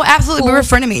point, like absolutely, cool? We were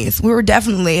frenemies. We were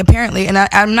definitely, apparently, and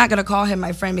I'm not gonna call him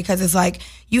my friend because it's like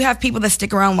you have people that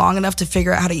stick around long enough to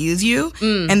figure out how to use you,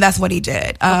 and that's what he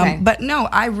did. But no,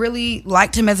 I really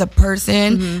liked him as a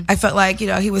person. I felt like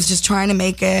he was just trying to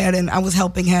make it, and I was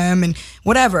helping him, and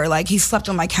whatever. Like he slept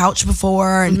on my couch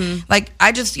before, and like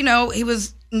I just he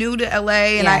was new to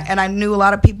LA, and I knew a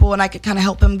lot of people, and I could kind of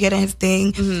help him get in his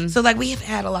thing. So like we have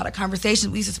had a lot of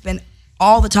conversations. We used to spend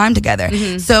all the time together.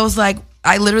 So it was like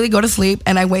I literally go to sleep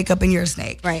and I wake up and you're a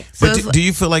snake. Right. So but do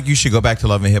you feel like you should go back to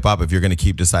Love and Hip Hop if you're going to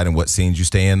keep deciding what scenes you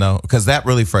stay in though? Because that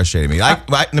really frustrated me. Let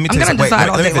me tell you something.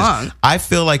 Let me finish. I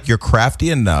feel like you're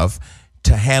crafty enough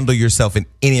to handle yourself in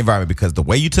any environment because the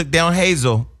way you took down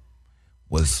Hazel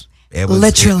was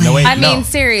literally.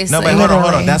 Seriously. No, but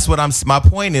hold on. That's what my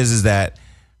point is that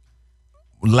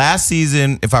last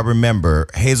season, if I remember,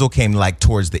 Hazel came like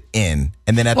towards the end,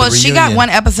 and then at the reunion, she got one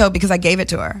episode because I gave it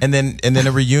to her, and then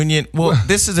a reunion. Well,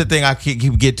 this is the thing I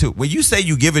keep get to. When you say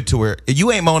you give it to her,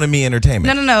 you ain't Mona Me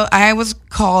Entertainment. No. I was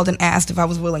called and asked if I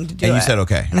was willing to do it, and you said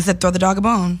okay, and I said throw the dog a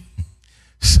bone.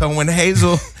 So when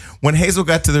Hazel when Hazel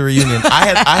got to the reunion,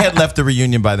 I had left the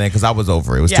reunion by then because I was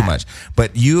over. It was too much.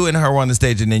 But you and her were on the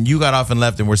stage, and then you got off and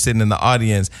left, and we're sitting in the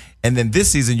audience. And then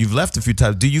this season, you've left a few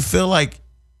times. Do you feel like?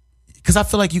 Because I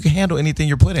feel like you can handle anything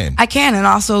you're put in. I can, and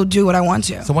also do what I want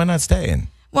to. So why not stay in?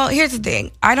 Well, here's the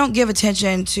thing. I don't give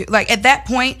attention to, like, at that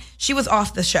point, she was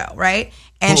off the show, right?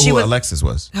 And who Alexis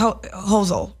was?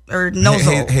 Hozel or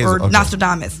Nozel Hazel, or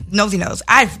Nostradamus, Nosy Nose,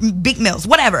 Big Mills,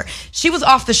 whatever. She was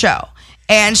off the show.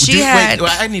 And she had.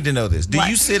 Wait, I need to know this. Do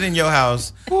you sit in your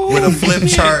house with a flip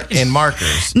chart and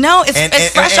markers? No,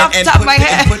 it's fresh off the top of my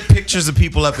head. And put pictures of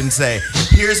people up and say,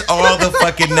 here's all the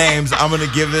fucking names I'm going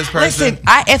to give this person. Listen,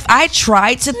 if I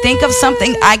tried to think of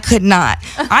something, I could not.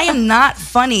 I am not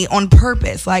funny on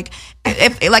purpose. Like,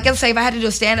 let's say if I had to do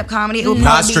a stand-up comedy, it would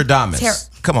probably Nostradamus.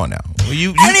 Come on now.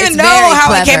 I don't even know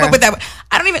how I came up with that.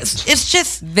 I don't even. It's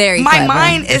just very. My clever.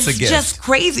 mind is just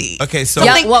crazy. Okay, so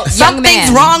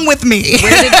something's wrong with me.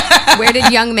 Where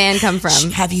did young man come from?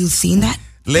 Have you seen that?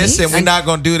 Listen, we're not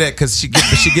gonna do that because she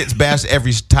gets bashed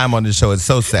every time on the show. It's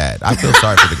so sad. I feel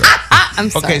sorry for the girl. I'm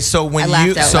sorry. Okay, so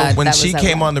when she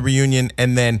came on the reunion,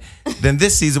 and then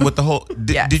this season with the whole,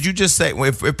 did you just say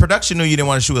if production knew you didn't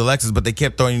want to shoot with Alexis, but they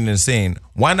kept throwing you in the scene,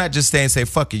 why not just stay and say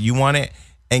fuck it, you want it,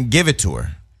 and give it to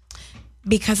her?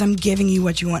 Because I'm giving you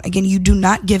what you want. Again, you do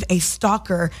not give a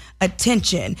stalker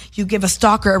attention. You give a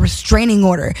stalker a restraining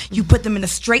order. You put them in a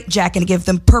straitjacket and give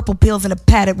them purple pills and a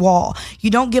padded wall. You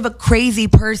don't give a crazy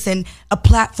person a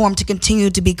platform to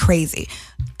continue to be crazy.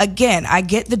 Again, I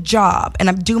get the job and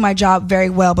I do my job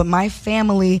very well, but my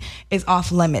family is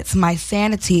off limits. My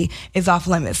sanity is off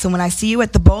limits. So when I see you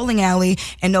at the bowling alley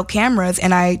and no cameras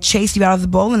and I chase you out of the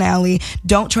bowling alley,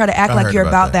 don't try to act like you're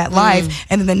about that life.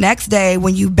 And then the next day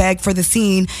when you beg for the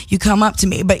scene, you come up to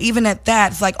me. But even at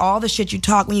that, it's like all the shit you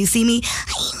talk when you see me,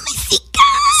 Masika.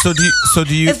 So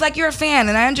do you? It's like you're a fan,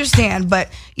 and I understand, but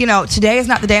today is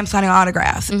not the day I'm signing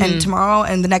autographs, and tomorrow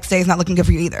and the next day is not looking good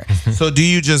for you either. So do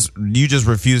you just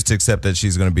refuse to accept that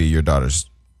she's going to be your daughter's?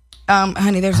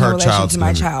 Honey, there's no relation to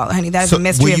my child. Honey, that is a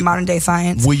mystery of modern day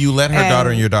science. Will you let her daughter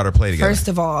and your daughter play together? First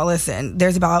of all, listen,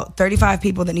 there's about 35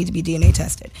 people that need to be DNA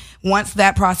tested. Once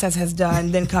that process has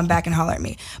done, then come back and holler at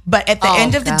me. But at the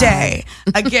end of the day,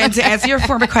 again, to answer your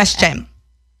former question,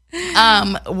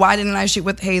 why didn't I shoot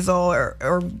with Hazel or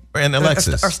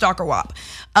Alexis or Stalker Wap?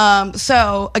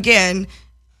 So again,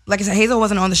 like I said, Hazel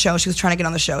wasn't on the show. She was trying to get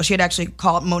on the show. She had actually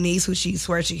called Moniece, who she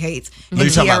swears she hates. You're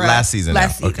talking about last season.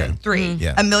 Okay. 3.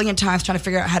 Yeah. A million times trying to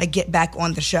figure out how to get back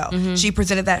on the show. She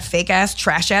presented that fake ass,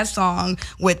 trash ass song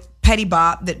with Petty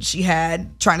Bop that she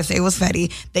had trying to say it was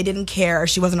Fetty. They didn't care.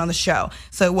 She wasn't on the show.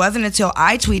 So it wasn't until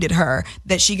I tweeted her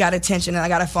that she got attention and I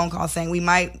got a phone call saying, we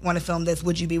might want to film this.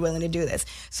 Would you be willing to do this?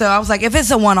 So I was like, if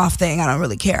it's a one-off thing, I don't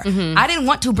really care. I didn't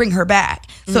want to bring her back.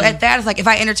 So at that, it's like, if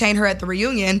I entertain her at the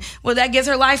reunion, well, that gives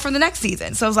her life for the next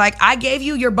season. So it's like, I gave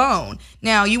you your bone.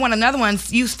 Now, you want another one,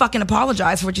 you fucking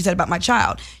apologize for what you said about my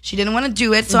child. She didn't want to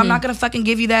do it, so I'm not going to fucking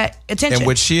give you that attention. And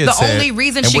what she had the said, only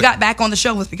reason she got back on the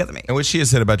show was because of me. And what she had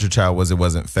said about your child was it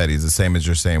wasn't Fetty's, the same as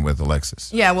you're saying with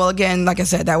Alexis. Yeah, well, again, like I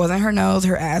said, that wasn't her nose,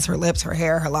 her ass, her lips, her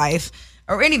hair, her life,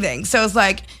 or anything. So it's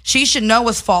like, she should know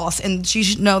it's false, and she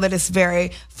should know that it's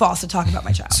very false to talk about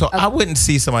my child. So I wouldn't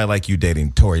see somebody like you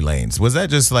dating Tory Lanez. Was that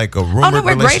just like a rumored no,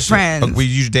 we're relationship? Great friends. Oh,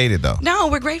 you dated though? No,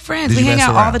 we're great friends. We hang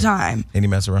out all the time. Any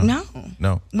mess around?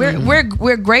 No.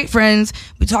 We're great friends.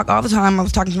 We talk all the time. I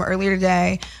was talking to him earlier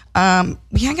today.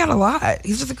 We hang out a lot.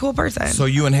 He's just a cool person. So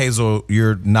you and Hazel,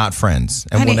 you're not friends,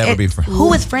 and will never be friends.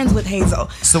 Who is friends with Hazel?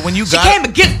 So when you she came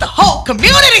against the whole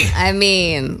community. I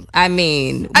mean,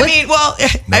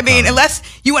 comment. Unless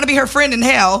you want to be her friend in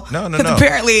hell. No.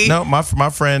 Apparently, no. My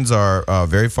friends are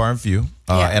very far and few,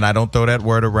 and I don't throw that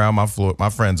word around. My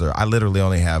friends are. I literally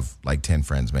only have like 10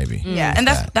 friends, maybe. Yeah, and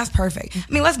that's perfect.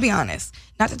 I mean, let's be honest.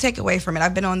 Not to take away from it,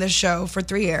 I've been on this show for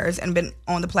 3 years and been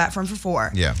on the platform for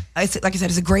 4. Yeah, like I said,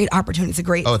 it's a great opportunity. It's a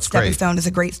great stepping stone. It's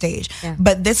a great stage. Yeah.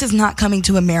 But this is not coming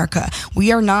to America.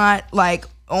 We are not like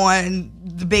on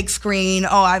the big screen,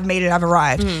 I've made it, I've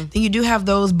arrived. Then you do have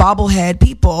those bobblehead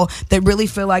people that really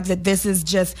feel like that this is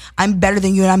just, I'm better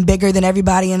than you and I'm bigger than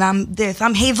everybody and I'm this,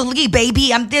 I'm Hazel Lee,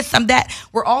 baby, I'm this, I'm that.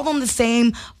 We're all on the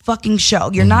same fucking show.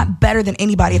 You're not better than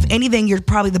anybody. If anything, you're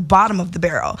probably the bottom of the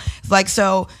barrel. It's like,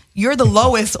 so you're the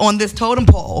lowest on this totem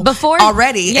pole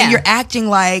already, and you're acting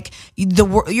like you're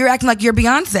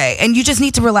Beyonce, and you just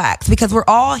need to relax because we're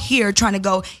all here trying to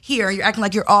go here, and you're acting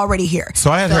like you're already here. So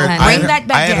I had heard, bring that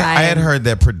back down. I had heard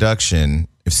that production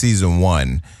of season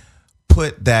 1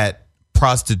 put that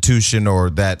prostitution or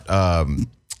that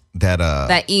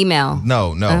email.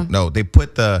 No, they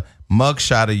put the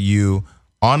mugshot of you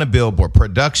on a billboard.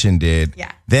 Production did.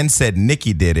 Yeah. Then said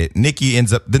Nikki did it. Nikki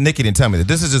didn't tell me that.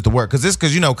 This is just the word. Because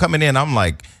coming in, I'm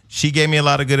like, she gave me a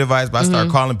lot of good advice, but I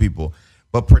started calling people.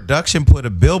 But production put a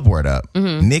billboard up.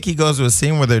 Nikki goes to a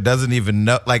scene where there doesn't even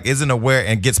know, like isn't aware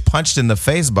and gets punched in the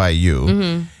face by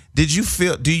you. Did you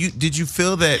feel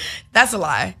that? That's a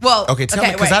lie. Well, okay, tell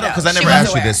me, because I never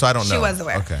asked you this, so I don't know. She was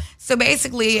aware. Okay. So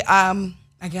basically, I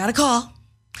got a call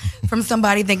from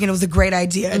somebody thinking it was a great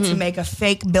idea to make a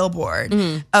fake billboard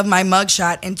of my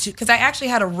mugshot because I actually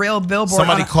had a real billboard.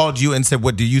 Somebody called you and said,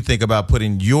 "What do you think about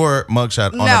putting your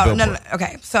mugshot on a billboard?" No.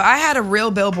 Okay, so I had a real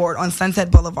billboard on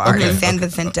Sunset Boulevard in San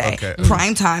Vicente.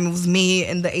 Prime time. It was me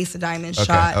in the Ace of Diamonds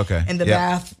shot in the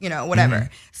bath, whatever.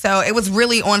 So it was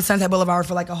really on Sunset Boulevard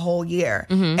for like a whole year,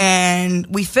 and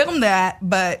we filmed that.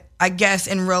 But I guess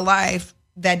in real life,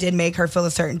 that did make her feel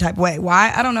a certain type of way.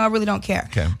 Why? I don't know. I really don't care.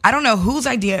 Okay. I don't know whose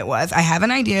idea it was. I have an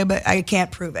idea, but I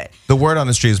can't prove it. The word on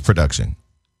the street is production.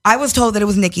 I was told that it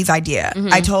was Nikki's idea.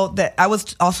 I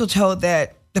was also told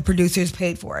that the producers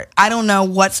paid for it. I don't know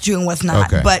what's true and what's not.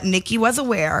 Okay. But Nikki was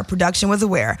aware, production was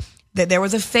aware, that there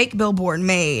was a fake billboard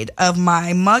made of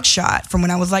my mugshot from when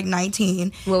I was like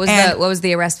 19. What was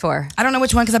the arrest for? I don't know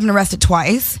which one because I've been arrested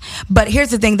twice. But here's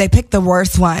the thing: they picked the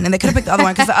worst one, and they could have picked the other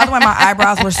one because the other one, my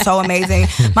eyebrows were so amazing,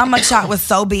 my mugshot was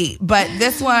so beat. But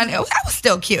this one, I was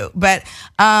still cute. But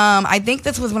I think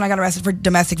this was when I got arrested for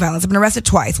domestic violence. I've been arrested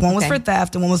twice. One was for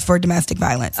theft, and one was for domestic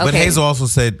violence. But Hazel also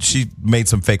said she made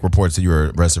some fake reports that you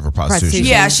were arrested for prostitution.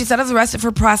 Yeah, she said I was arrested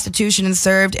for prostitution and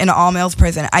served in an all-males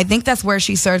prison. I think that's where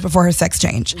she served before her sex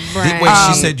change. Right. Wait,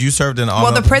 she said you served in an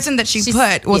all-males? Well, the prison that she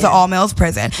put was an all-males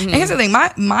prison. And here's the thing,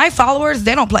 my followers,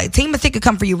 they don't play. Team Masika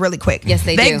come for you really quick. Yes,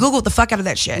 they do. They Googled the fuck out of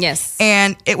that shit. Yes.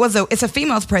 And it's a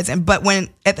females prison, but when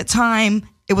at the time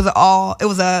it was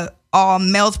a all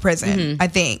males prison, I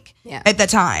think, at the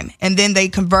time. And then they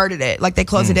converted it, like they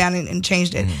closed it down and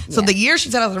changed it. So the year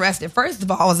she said I was arrested, first of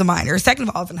all, I was a minor. Second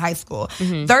of all, I was in high school.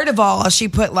 Third of all, she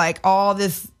put like all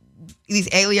these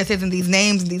aliases and these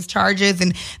names and these charges,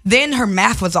 and then her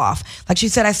math was off. Like she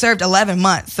said I served 11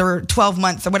 months or 12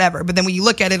 months or whatever, but then when you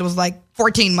look at it, it was like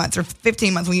 14 months or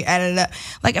 15 months when you added it up.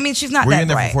 Like, I mean, she's not Were that you in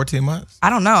there bright. for 14 months? I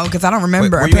don't know, because I don't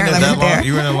remember. Wait, were you in Apparently, there I wasn't that long? there.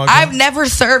 You were in there long time? I've never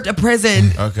served a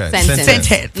prison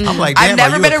sentence. I'm like, damn, I've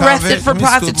never are you been a arrested convict? for Let me scoop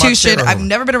my prostitution. shit I've over.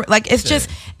 never been like it's just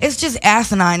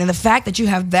asinine, and the fact that you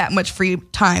have that much free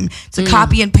time to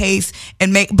copy and paste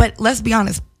and make. But let's be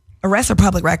honest. Arrests are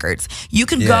public records. You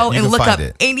can go and look up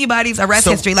anybody's arrest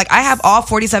history. Like I have all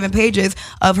 47 pages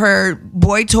of her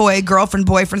boy toy girlfriend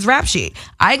boyfriend's rap sheet.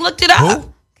 I looked it up.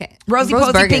 Who? Okay. Rosie Rose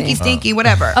Posey, Burgundy. Pinky Stinky,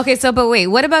 whatever. Okay, so but wait,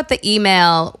 what about the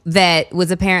email that was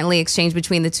apparently exchanged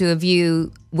between the two of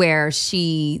you where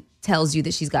she tells you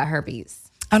that she's got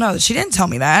herpes? Oh no, she didn't tell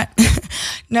me that.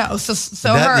 No,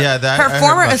 so her I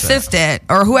former heard about assistant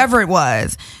or whoever it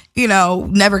was,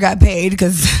 never got paid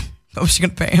because what was she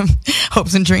gonna pay him?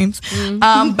 Hopes and dreams.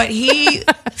 But he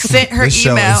sent her This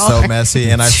email. show is so messy,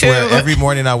 and I swear every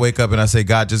morning I wake up and I say,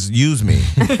 God, just use me.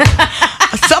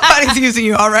 Somebody's using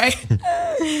you, all right?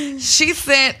 She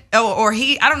sent, or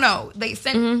he, I don't know. They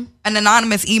sent an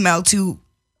anonymous email to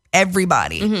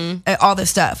everybody, all this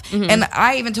stuff. And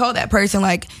I even told that person,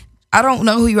 like, I don't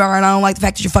know who you are, and I don't like the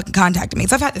fact that you're fucking contacting me.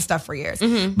 So I've had this stuff for years.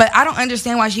 But I don't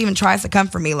understand why she even tries to come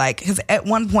for me. Like, because at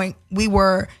one point we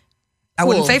were, I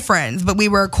wouldn't say friends, but we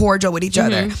were cordial with each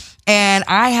other. And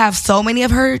I have so many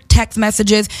of her text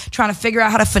messages trying to figure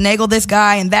out how to finagle this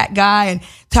guy and that guy and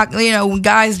talk, when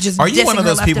guys just Are you dissing one of her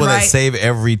those left people and that right. save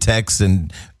every text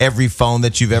and every phone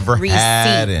that you've ever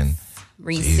had? And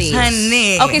Receipts.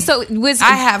 Honey. Okay, so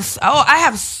I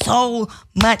have so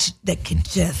much that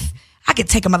I could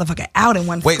take a motherfucker out in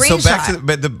one screenshot. So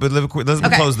back to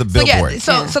let's close the billboard.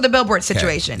 So the billboard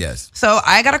situation. Okay. Yes. So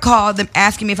I got a call them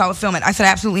asking me if I would film it. I said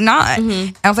absolutely not.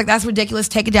 And I was like, that's ridiculous.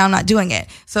 Take it down. I'm not doing it.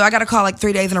 So I got a call like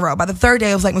 3 days in a row. By the third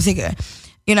day, I was like, Masika,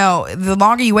 the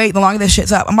longer you wait, the longer this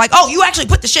shit's up. I'm like, oh, you actually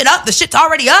put the shit up? The shit's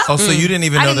already up? Oh, so you didn't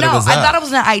even know I didn't that know. it was up? I thought it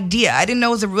was an idea. I didn't know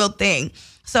it was a real thing.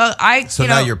 So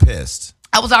now you're pissed.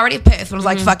 I was already pissed. I was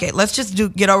like, fuck it. Let's just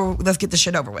let's get this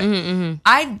shit over with.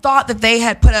 I thought that they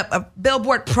had put up a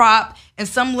billboard prop in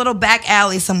some little back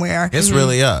alley somewhere. It's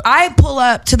really up. I pull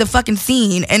up to the fucking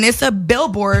scene and it's a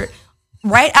billboard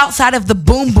right outside of the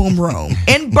Boom Boom Room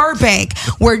in Burbank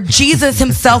where Jesus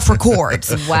himself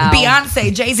records. Wow.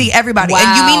 Beyonce, Jay-Z, everybody. Wow.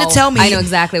 And you mean to tell me I know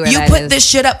exactly where you that put is. this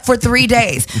shit up for 3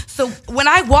 days. So when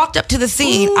I walked up to the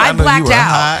scene, I I know you blacked were out.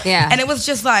 hot. Yeah. And it was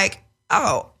just like,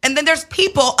 oh. And then there's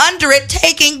people under it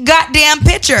taking goddamn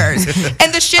pictures.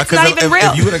 And the shit's not even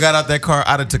real. If you would have got out that car,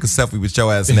 I'd have took a selfie with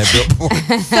your ass in that billboard.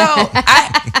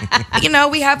 So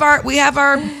we have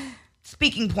our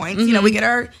speaking points. You know, we get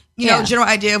our general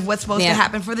idea of what's supposed to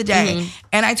happen for the day.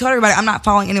 And I told everybody, I'm not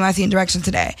following any of my scene directions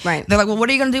today. Right. They're like, well, what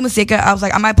are you going to do, Masika? I was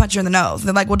like, I might punch her in the nose.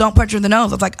 They're like, well, don't punch her in the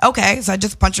nose. I was like, okay. So I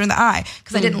just punched her in the eye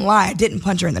because I didn't lie. I didn't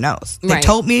punch her in the nose. They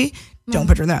told me, don't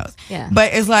punch her in the nose. Yeah.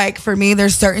 But it's like, for me,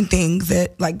 there's certain things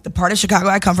that, like, the part of Chicago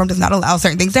I come from does not allow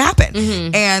certain things to happen.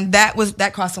 And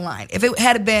that crossed the line. If it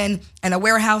had been in a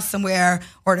warehouse somewhere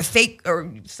or the fake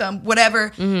or some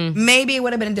whatever, maybe it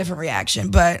would have been a different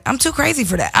reaction. But I'm too crazy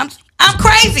for that. I'm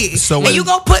crazy. And you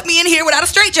gonna put me in here without a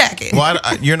straitjacket? Well,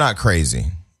 you're not crazy.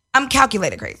 I'm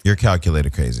calculated crazy. You're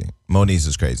calculated crazy. Moniece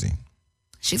is crazy.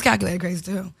 She's calculated crazy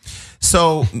too.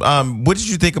 So, what did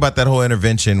you think about that whole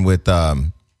intervention with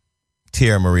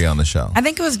Tierra Marie on the show? I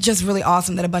think it was just really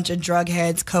awesome that a bunch of drug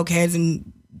heads, coke heads,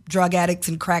 and drug addicts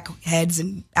and crack heads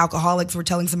and alcoholics were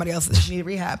telling somebody else that she needed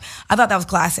rehab. I thought that was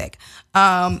classic.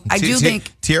 I do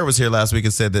think Tierra was here last week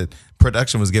and said that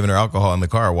production was giving her alcohol in the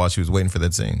car while she was waiting for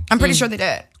that scene. I'm pretty sure they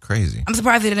did. Crazy. I'm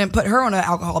surprised they didn't put her on an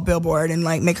alcohol billboard and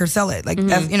like make her sell it. Like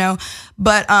that's, you know,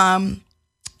 but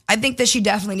I think that she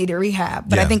definitely needed rehab,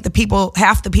 but I think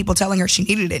half the people telling her she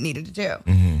needed it too.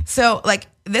 So like,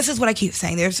 this is what I keep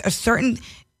saying. There's a certain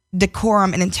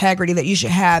decorum and integrity that you should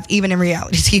have even in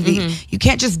reality TV. You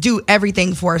can't just do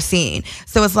everything for a scene.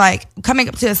 So it's like coming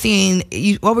up to a scene,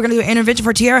 we're going to do an intervention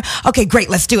for Tierra. Okay, great.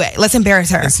 Let's do it. Let's embarrass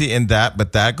her. And see,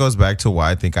 but that goes back to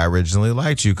why I think I originally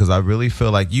liked you, because I really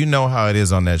feel like you know how it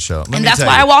is on that show. And that's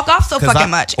why I walk off so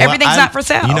fucking much. Everything's not for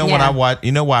sale. You know when I watch,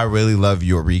 you know why I really love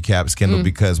your recaps, Kendall,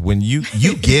 because when you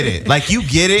get it, like you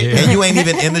get it and you ain't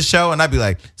even in the show, and I'd be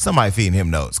like, somebody feeding him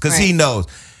notes because he knows.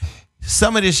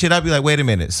 Some of this shit, I'd be like, wait a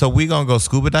minute. So we gonna go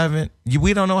scuba diving?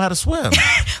 We don't know how to swim.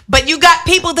 But you got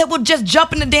people that will just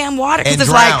jump in the damn water because And it's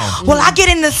drown. like, well, I get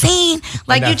in the scene.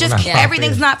 Like you just,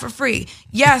 everything's not for free.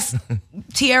 Yes,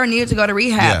 Tierra needed to go to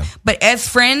rehab. But as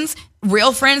friends,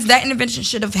 real friends, that intervention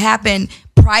should have happened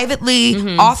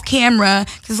privately, off camera.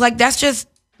 Because like, that's just,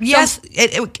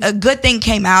 a good thing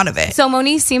came out of it. So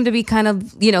Moniece seemed to be kind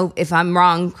of, you know, if I'm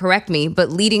wrong, correct me, but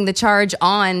leading the charge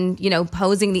on, you know,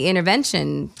 posing the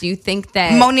intervention. Do you think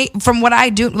that Moniece, from what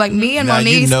I do, like me and Now,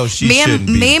 Moniece, you know she me and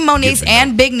shouldn't be Moniece giving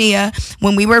and Big Nia,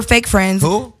 when we were fake friends.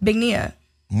 Who? Big Nia.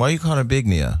 Why you calling her Big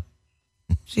Nia?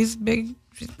 She's big.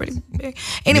 She's pretty big.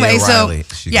 Anyway, Nia so Riley.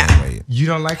 She can't wait. You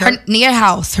don't like her? Nia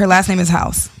House. Her last name is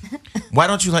House. Why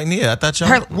don't you like Nia? I thought y'all.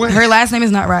 Her last name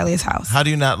is not Riley. It's House. How do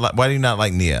you not? Why do you not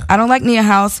like Nia? I don't like Nia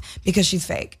House because she's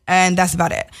fake, and that's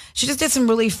about it. She just did some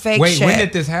really fake shit. Wait, when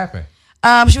did this happen?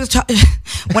 She was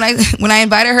when I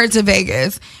invited her to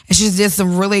Vegas, and she just did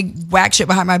some really whack shit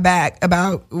behind my back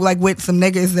about like with some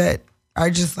niggas that are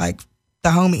just like the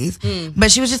homies.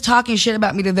 But she was just talking shit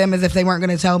about me to them as if they weren't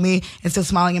going to tell me, and still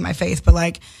smiling in my face. But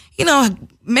like, you know,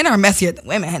 men are messier than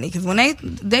women, honey. Because when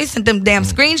they sent them damn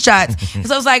screenshots,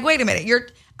 so I was like, wait a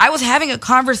minute, I was having a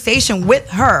conversation with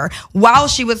her while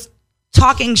she was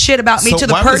talking shit about me to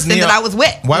the person that I was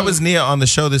with. Why was Nia on the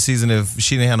show this season if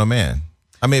she didn't have no man?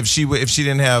 I mean, if she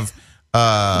didn't have.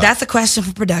 That's a question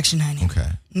for production, honey. Okay.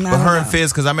 But her and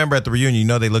Fizz, because I remember at the reunion, you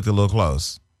know, they looked a little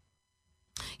close.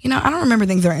 You know, I don't remember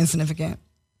things that are insignificant.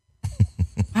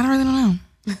 I don't really know.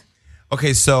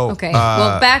 Okay, so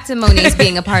well, back to Moniece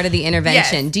being a part of the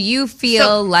intervention. Yes. Do you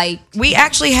feel like we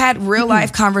actually had real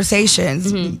life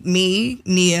conversations, me,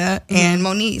 Nia, and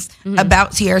Moniece,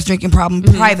 about Tierra's drinking problem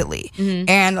privately,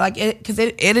 and like because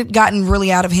it had gotten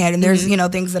really out of hand, and there's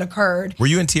things that occurred. Were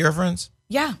you and Tierra friends?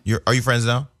 Yeah. Are you friends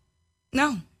now?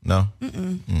 No. No.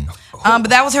 But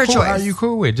that was her Who choice. are you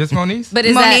cool with? Just Moniece? But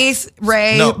is Moniece,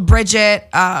 Ray, Bridget,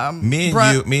 me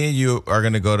and you are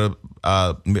gonna go to.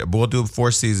 We'll do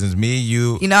 4 seasons. Me,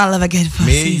 you. You know I love a good 4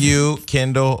 Me, seasons. you,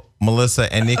 Kendall,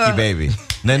 Melissa, and Nikki, baby.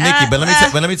 Now, Nikki, but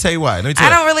let me tell you why. I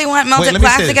don't really want melted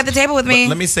plastic at the table with me.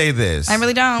 Let me say this. I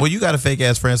really don't. Well, you got a fake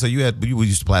ass friend, so you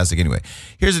used to plastic anyway.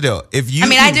 Here's the deal.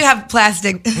 I do have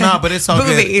plastic. No, but it's all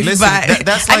boobies, good. Listen, but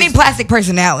that's like, I mean plastic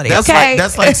personality. That's okay,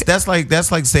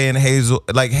 that's like saying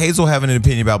Hazel having an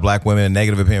opinion about black women, a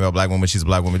negative opinion about black women. She's a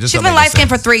black woman. She's been light skinned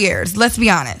for 3 years. Let's be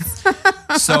honest.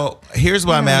 So here's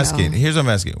what I'm asking.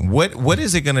 What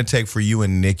is it going to take for you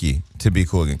and Nikki to be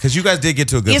cool again? Because you guys did get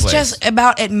to a good place. It's just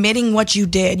about admitting what you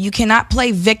did. You cannot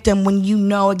play victim when you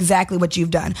know exactly what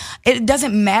you've done. It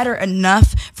doesn't matter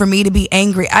enough for me to be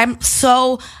angry. I'm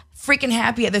so freaking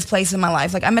happy at this place in my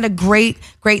life. Like I'm at a great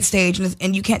stage,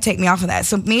 and you can't take me off of that.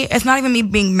 So it's not even me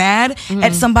being mad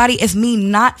at somebody. It's me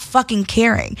not fucking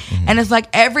caring. And it's like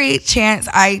every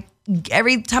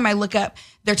time I look up,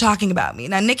 they're talking about me.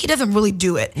 Now, Nikki doesn't really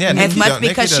do it as much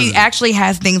because she actually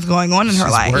has things going on in her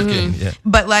life. Working,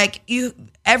 But like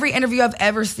every interview I've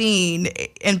ever seen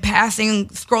in passing,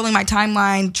 scrolling my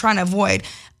timeline, trying to avoid,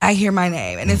 I hear my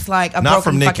name, and it's like a Not broken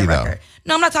from fucking Nicki, though. record.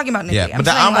 No, I'm not talking about Nicki. Yeah, but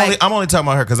I'm only talking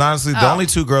about her because honestly, the only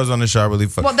two girls on the show I really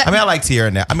fuck. Well, I mean, I like Tierra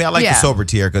now. I mean, I like the sober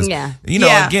Tierra because you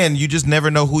know, again, you just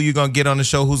never know who you're gonna get on the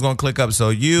show, who's gonna click up. So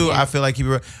I feel like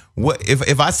what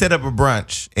if I set up a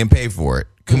brunch and pay for it?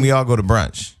 Can we all go to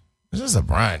brunch? This is a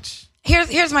brunch.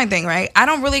 Here's my thing, right? I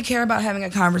don't really care about having a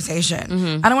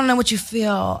conversation. I don't want to know what you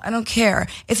feel. I don't care.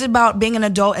 It's about being an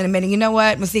adult and admitting, you know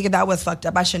what, Masika, that was fucked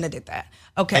up. I shouldn't have did that.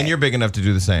 Okay. And you're big enough to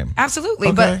do the same. Absolutely.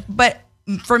 Okay. But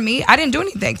for me, I didn't do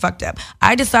anything fucked up.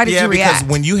 I decided to react. Yeah,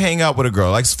 because when you hang out with a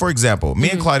girl, like for example, me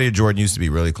and Claudia Jordan used to be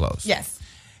really close. Yes.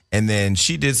 And then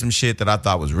she did some shit that I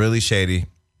thought was really shady.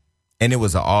 And it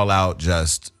was an all-out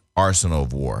just arsenal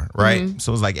of war, right?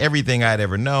 So it was like everything I had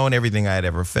ever known, everything I had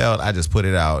ever felt, I just put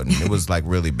it out. And it was like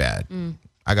really bad.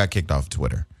 I got kicked off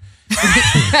Twitter.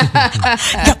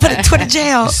 Got put in Twitter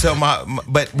jail. So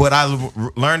but what I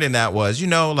learned in that was, you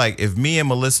know, like if me and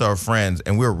Melissa are friends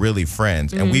and we're really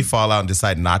friends and we fall out and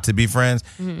decide not to be friends,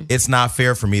 it's not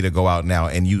fair for me to go out now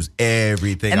and use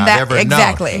everything I've ever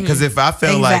known. Because if I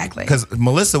feel like, because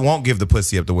Melissa won't give the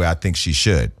pussy up the way I think she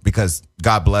should, because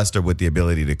God blessed her with the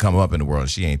ability to come up in the world and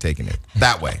she ain't taking it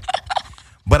that way.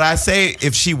 But I say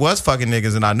if she was fucking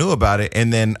niggas and I knew about it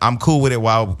and then I'm cool with it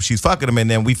while she's fucking them and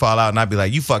then we fall out and I'd be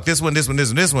like, you fuck this one, this one, this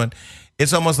one, this one.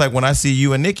 It's almost like when I see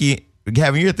you and Nicki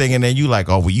having your thing and then you like,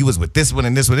 oh, well, you was with this one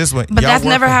and this one, this one. But that's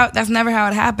never how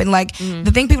it happened. Like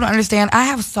the thing people don't understand, I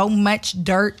have so much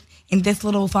dirt in this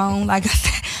little phone. Like I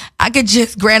said, I could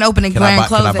just grand open and grand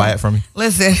close. Can I buy it from you?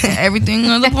 Listen, everything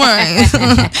on the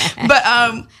plane.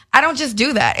 But I don't just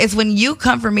do that. It's when you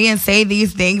come for me and say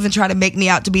these things and try to make me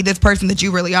out to be this person that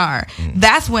you really are.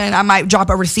 That's when I might drop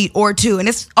a receipt or two. And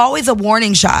it's always a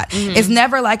warning shot. It's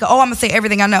never like, oh, I'm going to say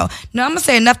everything I know. No, I'm going to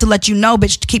say enough to let you know,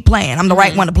 bitch, to keep playing. I'm the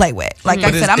right one to play with. Like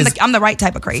I said, I'm the right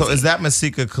type of crazy. So is that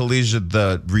Masika Kalysha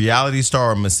the reality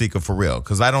star or Masika for real?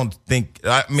 Because I don't think,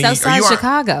 I mean, Southside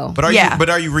Chicago. But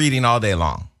are you reading all day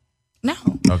long? No.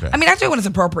 Okay. I mean, I do it when it's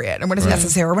appropriate and when it's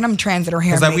necessary, or when I'm transit or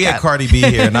hair makeup. Like we had Cardi B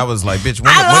here, and I was like, bitch,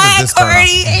 when does this turn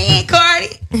off? Cardi.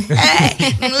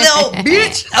 Hey, little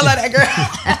bitch. I love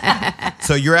that girl.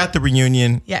 So you're at the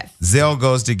reunion. Yes. Zell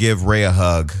goes to give Ray a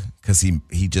hug because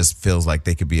he just feels like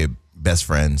they could be best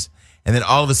friends. And then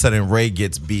all of a sudden, Ray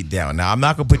gets beat down. Now, I'm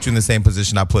not going to put you in the same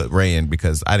position I put Ray in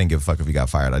because I didn't give a fuck if he got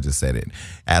fired. I just said it.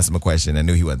 Asked him a question. I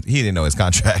knew he didn't know his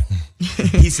contract.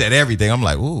 He said everything. I'm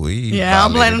like, ooh. Yeah,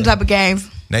 I'm playing them type of games.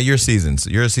 Now, you're season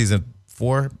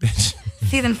 4, bitch.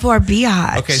 Season 4,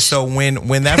 biatch. Okay, so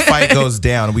when that fight goes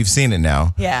down, we've seen it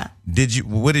now. Yeah.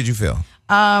 What did you feel?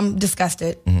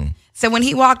 Disgusted. So when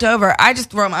he walked over, I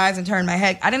just rolled my eyes and turned my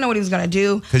head. I didn't know what he was going to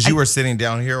do. Because you were sitting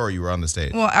down here or you were on the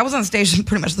stage? Well, I was on the stage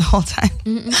pretty much the whole time.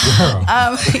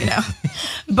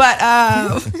 But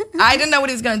I didn't know what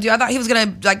he was going to do. I thought he was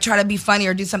going to like try to be funny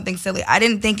or do something silly. I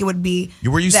didn't think it would be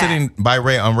Were you sitting by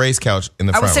Ray on Ray's couch in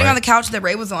the front, I was sitting on the couch that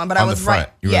Ray was on, but I was right.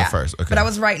 You were the first. Okay. But I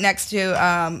was right next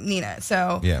to Nina.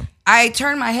 So yeah. I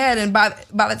turned my head, and by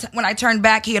the time when I turned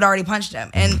back, he had already punched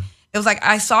him. And it was like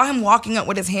I saw him walking up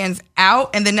with his hands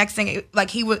out, and the next thing, like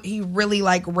he really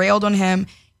like railed on him,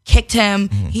 kicked him.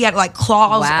 He had like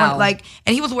claws, on,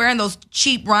 and he was wearing those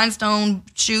cheap rhinestone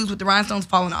shoes with the rhinestones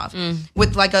falling off,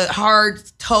 with like a hard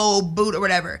toe boot or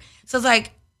whatever. So it's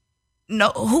like, no,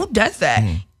 who does that?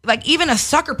 Like even a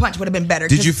sucker punch would have been better.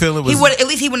 Did you feel it was? At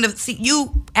least he wouldn't have.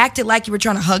 You acted like you were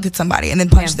trying to hug somebody and then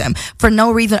punch them for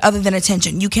no reason other than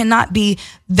attention. You cannot be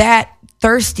that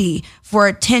thirsty for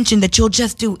attention that you'll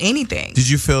just do anything. Did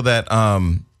you feel that?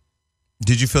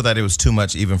 Did you feel that it was too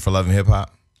much even for Love and Hip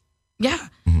Hop? Yeah,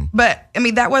 but I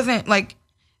mean that wasn't like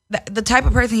the type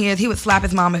of person he is. He would slap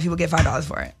his mom if he would get $5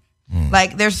 for it.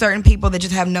 Like there's certain people that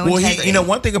just have no integrity.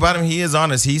 One thing about him, he is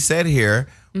honest. He said here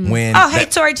when hey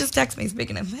Tori just texted me.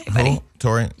 Speaking of, hey buddy,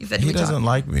 Tori, you said he doesn't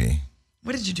like me.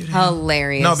 What did you do to him?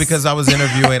 Hilarious. No, because I was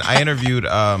interviewing. I interviewed.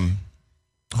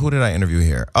 Who did I interview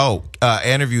here? I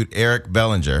interviewed Eric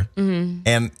Bellinger,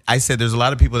 and I said there's a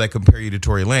lot of people that compare you to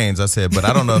Tory Lanez. I said, but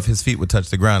I don't know if his feet would touch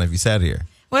the ground if he sat here.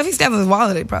 Well, if he stepped with his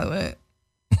wallet, he probably would.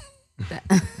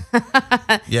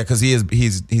 Yeah, because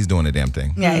he's doing a damn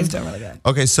thing. Yeah, he's doing really good.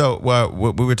 Okay, so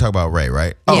we were talking about Ray,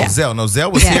 right? Oh, yeah. Zell. No,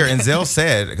 Zell was here, and Zell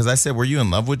said, because I said, were you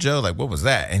in love with Joe? Like, what was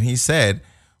that? And he said,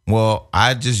 well,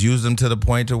 I just used him to the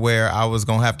point to where I was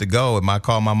going to have to go. And I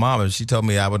called my mom, and she told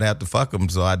me I would have to fuck him,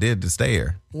 so I did to stay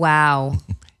here. Wow.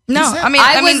 No,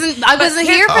 I wasn't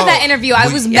here for that interview.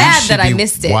 I was mad that I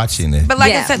missed it. Watching it, but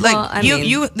like I said,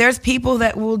 you there's people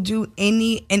that will do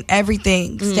any and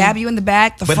everything, stab you in the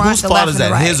back, the front, the left, and the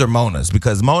right. But whose fault is that? His or Mona's?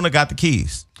 Because Mona got the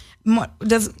keys.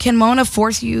 Can Mona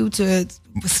force you to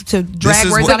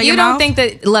drag words out of your mouth? You don't think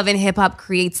that Love and Hip Hop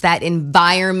creates that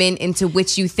environment into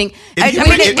which you think? When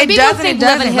people think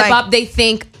Love and Hip Hop, they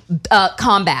think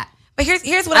combat. But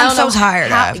here's what I'm so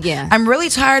tired of. Yeah. I'm really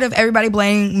tired of everybody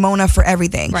blaming Mona for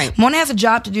everything. Right. Mona has a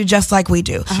job to do just like we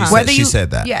do. She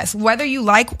said that. Yes. Whether you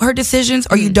like her decisions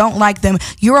or you don't like them,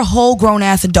 you're a whole grown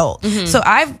ass adult. So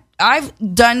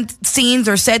I've done scenes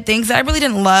or said things that I really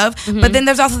didn't love, but then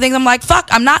there's also things I'm like, fuck,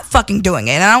 I'm not fucking doing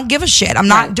it, and I don't give a shit. I'm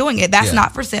not doing it. That's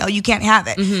not for sale. You can't have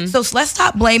it. So let's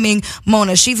stop blaming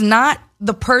Mona. She's not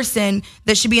the person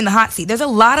that should be in the hot seat. There's a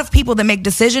lot of people that make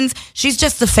decisions. She's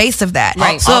just the face of that.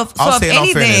 Right. I'll if say in all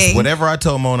fairness, anything, whatever I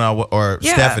told Mona or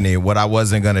Stephanie what I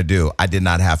wasn't going to do, I did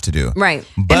not have to do. Right.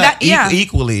 But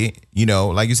equally,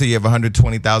 like you said, you have a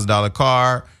 $120,000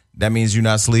 car. That means you're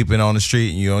not sleeping on the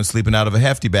street and you're only sleeping out of a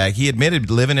hefty bag. He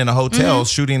admitted living in a hotel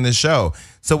shooting this show.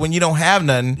 So when you don't have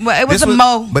nothing, well, it was a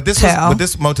motel.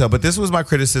 But this was my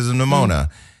criticism to Mona.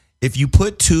 If you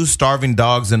put two starving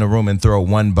dogs in a room and throw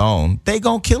one bone, they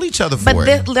gonna kill each other for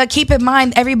it. But keep in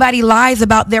mind, everybody lies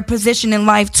about their position in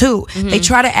life too. They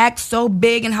try to act so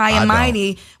big and high and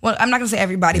mighty. Well, I'm not gonna say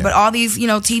everybody, but all these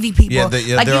TV people. Yeah,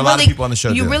 there are a lot of people on the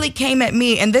show. You really came at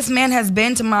me, and this man has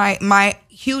been to my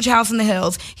huge house in the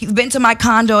hills. He's been to my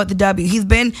condo at the W. He's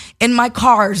been in my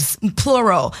cars,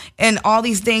 plural, and all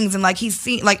these things. And he's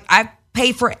seen, I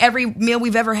pay for every meal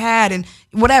we've ever had and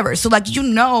whatever. So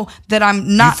that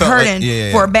I'm not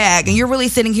hurting for a bag. And you're really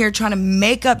sitting here trying to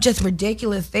make up just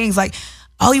ridiculous things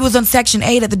he was on Section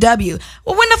 8 at the W.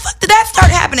 Well, when the fuck did that start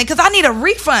happening? Because I need a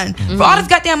refund for all this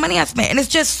goddamn money I spent. And it's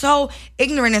just so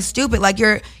ignorant and stupid.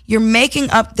 You're making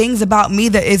up things about me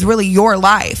that is really your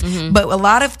life. But a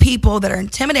lot of people that are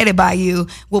intimidated by you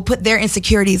will put their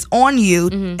insecurities on you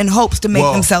in hopes to make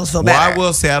themselves feel better. Well, I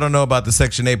will say I don't know about the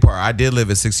Section 8 part. I did live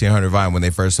at 1600 Vine when they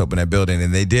first opened that building,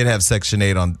 and they did have Section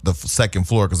 8 on the second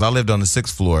floor because I lived on the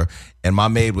 6th floor, and my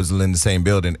maid was in the same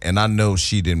building, and I know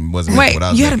she wasn't making what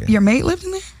I was making. Your maid lived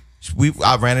in there?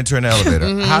 I ran into her in the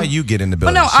elevator. How you get in the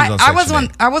building? Well, no,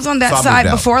 I was on that side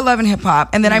before Love and Hip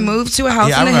Hop, and then I moved to a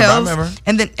house in the hills. I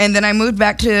remember. And then I moved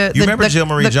back to. You remember Jill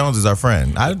Marie Jones is our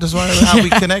friend? I just wondered how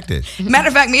we connected. Matter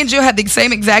of fact, me and Jill had the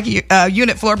same exact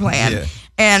unit floor plan. Yeah.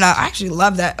 And I actually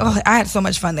loved that. Oh, I had so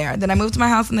much fun there. Then I moved to my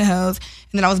house in the hills.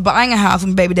 And then I was buying a house with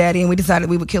my baby daddy, and we decided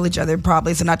we would kill each other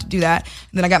probably, so not to do that.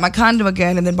 And then I got my condo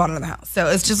again and then bought another house. So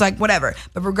it's just whatever.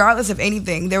 But regardless of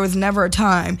anything, there was never a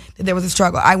time that there was a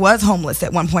struggle. I was homeless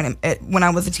at one point when I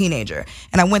was a teenager,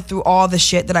 and I went through all the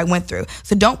shit that I went through.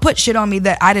 So don't put shit on me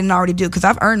that I didn't already do, because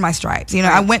I've earned my stripes.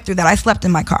 I went through that. I slept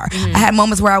in my car. I had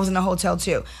moments where I was in a hotel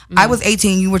too. I was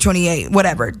 18, you were 28,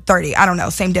 whatever, 30. I don't know,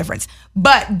 same difference.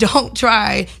 But don't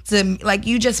try to,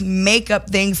 you just make up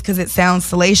things because it sounds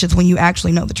salacious when you actually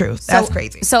know the truth. That's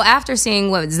crazy. So after seeing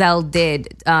what Zell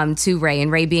did to Ray,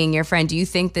 and Ray being your friend, do you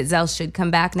think that Zell should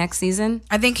come back next season?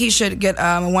 I think he should get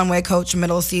a one-way coach,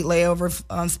 middle seat layover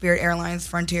on Spirit Airlines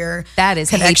Frontier. That is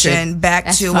connection hatred.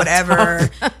 Back to whatever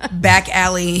back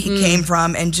alley he came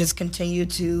from, and just continue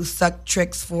to suck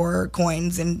tricks for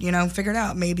coins and figure it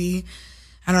out.Maybe,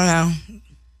 I don't know.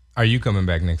 Are you coming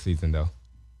back next season though?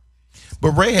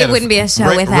 But Ray had wouldn't be a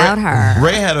show without her.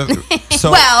 Ray had a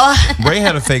Ray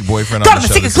had a fake boyfriend. Go to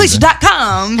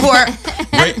MasikaKalysha.com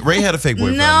for Ray had a fake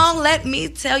boyfriend. No, let me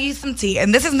tell you some tea.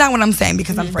 And this is not what I'm saying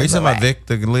because I'm friends with Ray. Are you talking about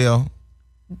Vic the Leo?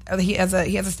 He has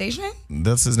a stage name?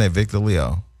 That's his name, Vic the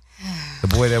Leo. The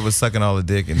boy that was sucking all the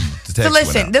dick and the text. So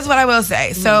listen, this is what I will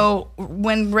say. So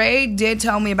when Ray did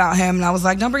tell me about him, and I was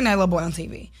like, don't bring that little boy on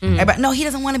TV. Everybody, no, he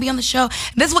doesn't want to be on the show.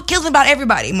 This is what kills me about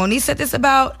everybody. Monique said this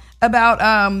about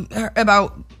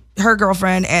her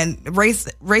girlfriend, and Ray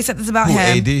said this about him.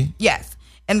 AD? Yes.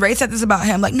 And Ray said this about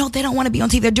him. No, they don't want to be on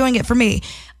TV. They're doing it for me.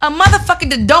 A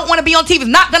motherfucker that don't want to be on TV is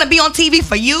not going to be on TV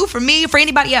for you, for me, for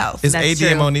anybody else. Is AD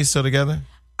and Monique still together?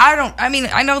 I don't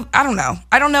know.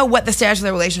 I don't know what the status of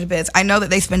their relationship is. I know that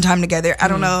they spend time together. I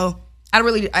don't know. I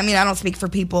don't speak for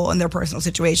people and their personal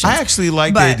situations. I actually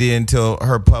liked AD until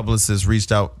her publicist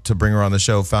reached out to bring her on the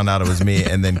show, found out it was me,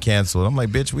 and then canceled. I'm like,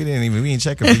 bitch, we ain't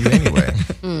checking for you anyway.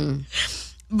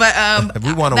 But if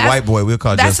we want a white boy, we'll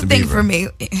call Justin Bieber. That's the thing for me.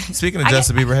 Speaking of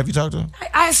Justin Bieber, have you talked to him?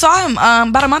 I saw him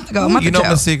about a month ago.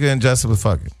 Masika and Justin was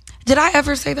fucking. Did I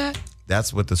ever say that?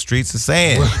 That's what the streets are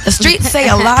saying. The streets say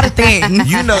a lot of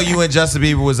things. You and Justin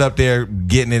Bieber was up there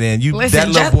getting it in. That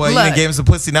little boy, you done gave him some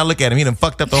pussy. Now look at him. He done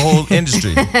fucked up the whole industry.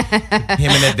 Him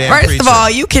and that damn preacher. First of all,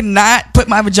 you cannot put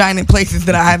my vagina in places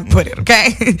that I haven't put it,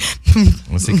 okay?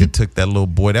 Masika took that little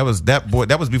boy. That was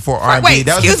before R&B. Wait,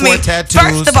 that was before tattoos.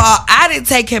 First of all, I didn't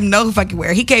take him no fucking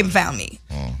where. He came and found me.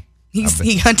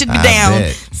 He hunted me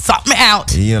down, sought me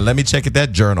out. Yeah, let me check at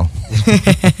that journal.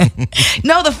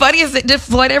 No, the funniest thing, did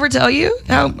Floyd ever tell you?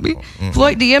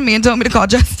 Floyd DM'd me and told me to call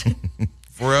Justin.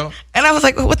 For real? And I was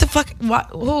like, what the fuck?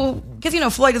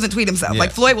 Because, Floyd doesn't tweet himself. Yeah.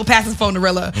 Like, Floyd will pass his phone to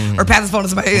Rilla or pass his phone to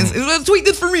somebody else. Tweet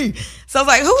this for me. So I was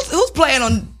like, who's playing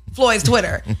on Floyd's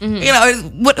Twitter?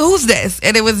 Who's this?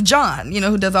 And it was John,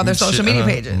 who does all their social media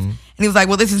pages. And he was like,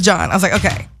 well, this is John. I was like,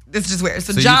 okay. This is just weird.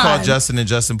 So John, you call Justin and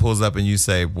Justin pulls up and you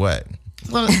say, what?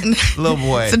 Well, little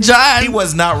boy. So John, he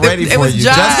was not ready for was you.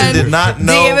 John Justin did not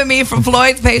know. DMing me from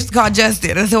Floyd's page to call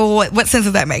Justin. And I said, well, what sense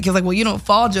does that make? He was like, well, you don't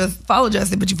follow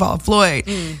Justin, but you follow Floyd.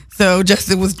 So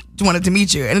Justin wanted to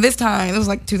meet you. And this time, it was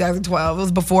like 2012. It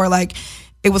was before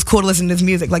it was cool to listen to his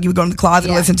music. Like, you would go in the closet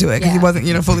and listen to it because he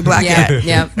wasn't, fully black yet.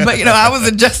 Yeah. But, I was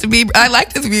a Justin Bieber. I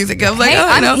liked his music. I was like,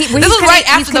 this was right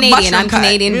after the mushroom I'm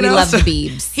Canadian. cut, we love the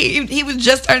Biebs. He was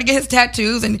just starting to get his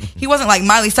tattoos, and he wasn't like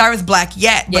Miley Cyrus black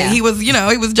yet, but he was, he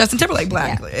was Justin Timberlake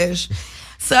black-ish.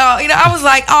 So, I was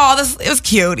like, oh, it was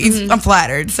cute. I'm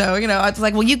flattered. So, I was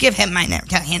like, well, you give him my number.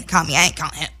 Tell him to call me. I ain't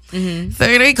calling him. So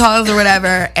he calls or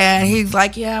whatever, and he's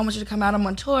like, yeah, I want you to come out. I'm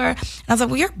on tour. And I was like,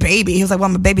 well, you're a baby. He was like, well,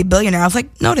 I'm a baby billionaire. I was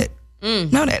like, noted.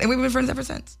 Noted. And we've been friends ever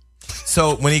since.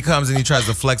 So when he comes and he tries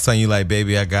to flex on you like,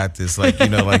 baby, I got this. Like, you're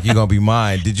going to be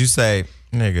mine. Did you say,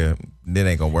 nigga, it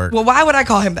ain't going to work? Well, why would I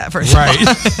call him that first? Right.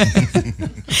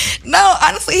 No,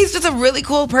 honestly, he's just a really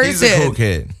cool person. He's a cool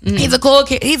kid. He's a cool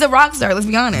kid. He's a rock star, let's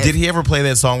be honest. Did he ever play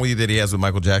that song with you that he has with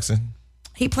Michael Jackson?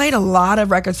 He played a lot of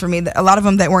records for me, a lot of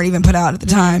them that weren't even put out at the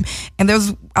time. And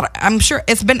I'm sure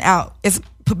it's been out. It's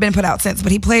been put out since.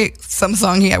 But he played some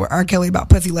song he had with R. Kelly about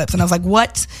pussy lips. And I was like,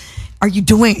 what are you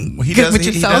doing? Well, he does,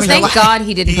 thank God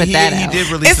he didn't put that out. He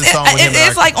did release a song with him.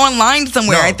 It's like online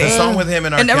somewhere, I think. The song with him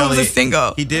and R. Kelly. And never was a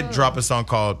single. He did drop a song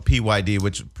called PYD,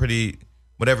 which pretty...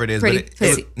 Whatever it is, Pretty but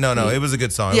pussy. it was a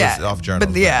good song. Yeah, It was off Journal.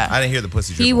 but yeah. I didn't hear the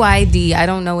pussy. PYD. I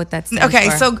don't know what that's.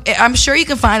 Okay, so I'm sure you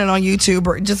can find it on YouTube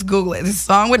or just Google it. This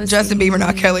song with Justin Bieber and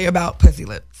R. Kelly about pussy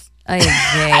lips. Oh,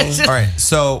 yeah. All right,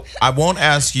 so I won't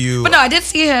ask you. But no, I did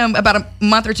see him about a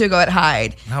month or two ago at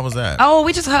Hyde. How was that? Oh,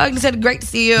 we just hugged and said, great to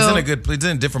see you. He's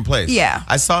in a different place. Yeah.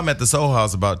 I saw him at the Soho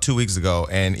House about 2 weeks ago,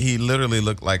 and he literally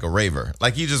looked like a raver.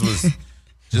 Like he just was.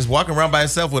 Just walking around by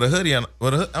himself with a hoodie on.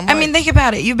 I mean, think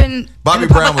about it. You've been Bobby in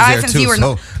the Brown public was there too,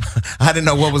 so I didn't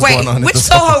know what was going on. Which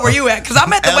Soho were you at? Because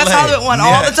I'm at the West Hollywood one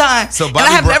all the time, and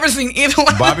I have never seen either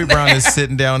one. Bobby Brown is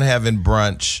sitting down having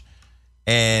brunch,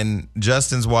 and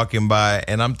Justin's walking by,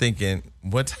 and I'm thinking,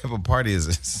 what type of party is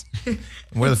this?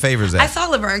 Where are the favors at? I saw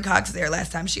Laverne Cox there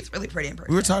last time. She's really pretty in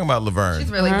person. We were talking about Laverne.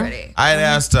 She's really pretty. I had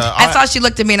asked. I saw she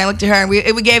looked at me and I looked at her, and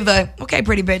we gave the okay,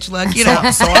 pretty bitch look.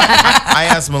 So I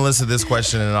asked Melissa this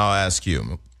question, and I'll ask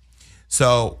you.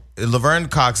 So Laverne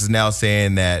Cox is now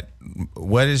saying that.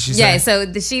 What did she say? Yeah,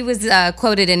 so she was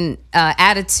quoted in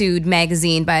Attitude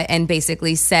magazine and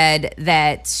basically said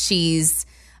that she's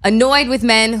annoyed with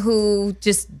men who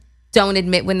just don't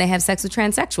admit when they have sex with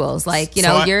transsexuals. Like,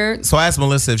 So I asked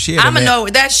Melissa if she had I'm annoyed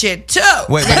with that shit too.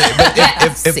 Wait, but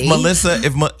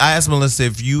I asked Melissa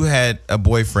if you had a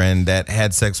boyfriend that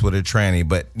had sex with a tranny,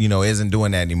 but isn't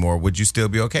doing that anymore, would you still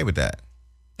be okay with that?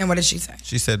 And what did she say?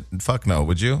 She said, "Fuck no."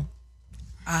 Would you?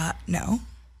 No.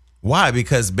 Why?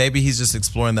 Because maybe he's just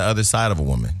exploring the other side of a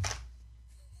woman.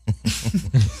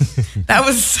 That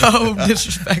was so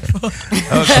disrespectful.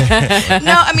 Okay.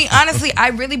 No, I mean, honestly, I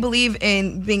really believe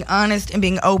in being honest and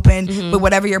being open with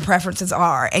whatever your preferences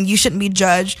are. And you shouldn't be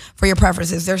judged for your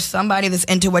preferences. There's somebody that's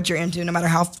into what you're into, no matter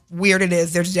how weird it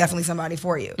is, there's definitely somebody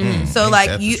for you. So like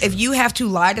if you have to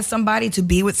lie to somebody to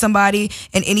be with somebody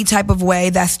in any type of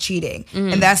way, that's cheating.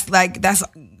 And that's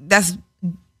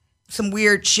some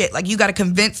weird shit. Like, you got to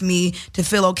convince me to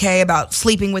feel okay about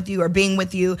sleeping with you or being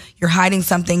with you. You're hiding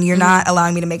something. You're not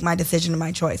allowing me to make my decision and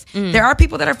my choice. There are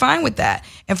people that are fine with that.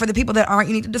 And for the people that aren't,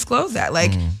 you need to disclose that.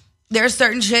 Like, there's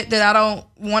certain shit that I don't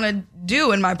want to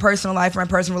do in my personal life or my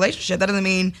personal relationship. That doesn't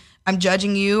mean I'm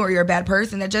judging you or you're a bad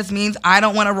person. That just means I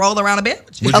don't want to roll around a bed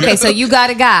with you. Okay, so you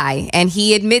got a guy, and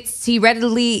he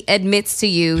readily admits to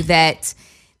you that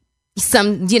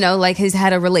like he's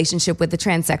had a relationship with a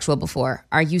transsexual before.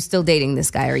 Are you still dating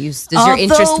this guy? Does your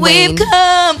interest wane? We've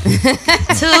come to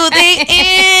the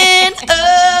end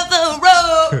of the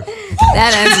road.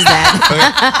 That answers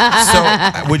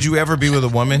that. Okay. So, would you ever be with a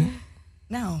woman?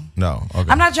 No.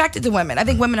 Okay. I'm not attracted to women. I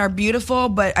think women are beautiful,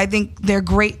 but I think they're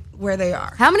great where they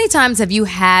are. How many times have you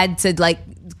had to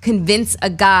convince a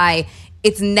guy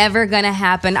It's never gonna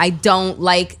happen. I don't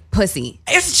like pussy.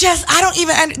 It's just I don't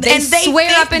even. They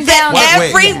swear up and down.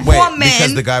 Every woman,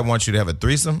 because the guy wants you to have a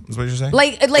threesome. Is what you're saying?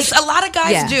 Like a lot of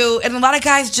guys do, and a lot of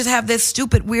guys just have this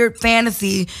stupid, weird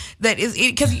fantasy that is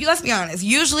because let's be honest.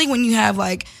 Usually, when you have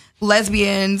like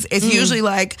lesbians, it's usually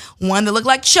like one that look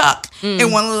like Chuck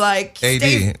and one that look like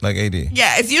AD, like AD.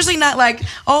 Yeah, it's usually not like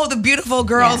the beautiful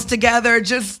girls together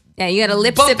just. Yeah, you got a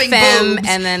lipstick femme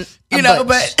and then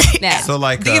So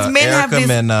like these men Erica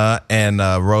Mena and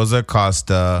Rosa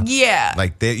Costa. Yeah,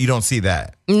 like you don't see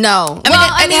that. No,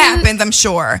 I mean, it happens. I'm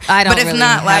sure. I don't. But it's really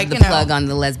not have like the plug on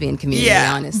the lesbian community.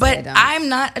 Yeah, honestly, but I'm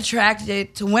not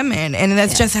attracted to women, and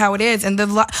that's just how it is. And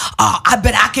I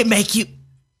bet I can make you.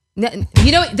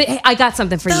 You know, I got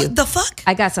something for you. The fuck?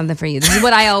 I got something for you. This is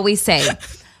what I always say.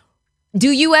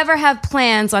 Do you ever have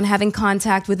plans on having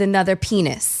contact with another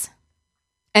penis?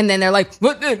 And then they're like,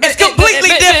 it's completely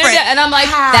different. And I'm like,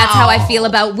 that's how I feel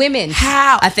about women.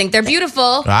 How? I think they're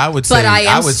beautiful. I would say, but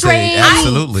I would say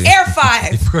absolutely. Air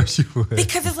 5. Of course you would.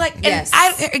 Because it's like,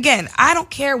 I don't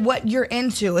care what you're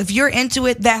into. If you're into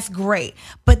it, that's great.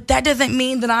 But that doesn't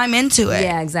mean that I'm into it.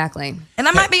 Yeah, exactly. And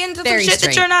I might be into some shit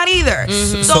that you're not either.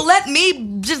 Mm-hmm. So let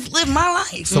me just live my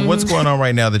life. So what's going on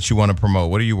right now that you want to promote?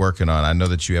 What are you working on? I know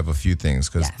that you have a few things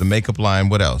because the makeup line,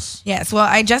 what else? Yes, well,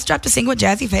 I just dropped a single with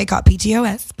Jazzy Faye called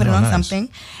PTOS. Put it on something.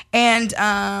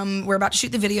 And we're about to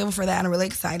shoot the video for that. I'm really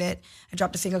excited. I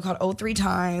dropped a single called Oh 3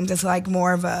 Times. It's like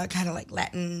more of a kind of like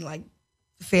Latin like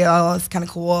feel. It's kind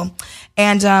of cool.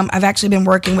 And I've actually been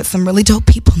working with some really dope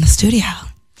people in the studio.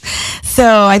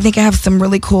 So I think I have some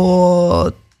really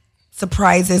cool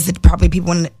surprises that probably people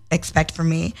wouldn't expect from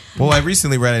me. Well, I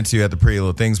recently ran into you at the Pretty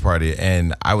Little Things party,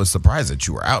 and I was surprised that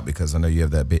you were out because I know you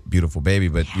have that beautiful baby,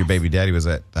 but your baby daddy was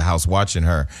at the house watching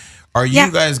her. Are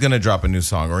you guys going to drop a new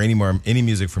song or any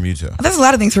music from you two? There's a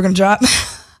lot of things we're going to drop.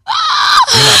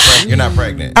 You're not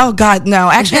pregnant? Oh, God, no.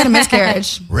 I actually had a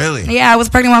miscarriage. Really? Yeah, I was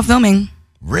pregnant while filming.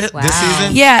 Wow. This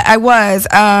season? Yeah, I was.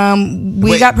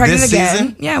 We got pregnant again.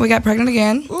 Season? Yeah, we got pregnant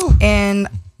again in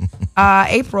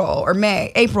April.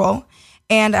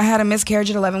 And I had a miscarriage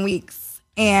at 11 weeks.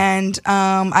 And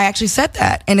I actually said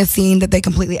that in a scene that they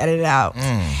completely edited out.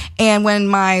 And when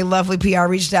my lovely PR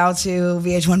reached out to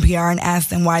VH1 PR and asked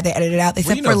them why they edited it out, they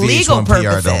said for legal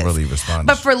purposes. PR don't really respond.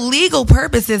 But for legal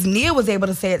purposes, Nia was able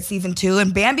to say it season 2,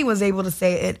 and Bambi was able to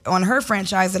say it on her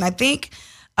franchise. And I think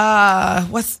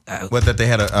that they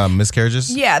had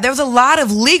miscarriages? Yeah, there was a lot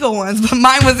of legal ones, but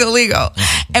mine was illegal.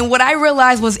 And what I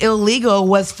realized was illegal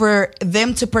was for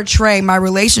them to portray my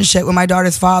relationship with my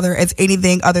daughter's father as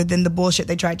anything other than the bullshit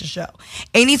they tried to show.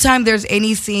 Anytime there's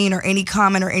any scene or any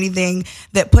comment or anything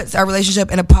that puts our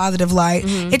relationship in a positive light,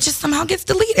 it just somehow gets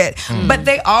deleted. But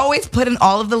they always put in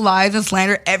all of the lies and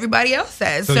slander everybody else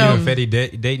says. So you and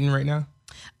Fetty dating right now?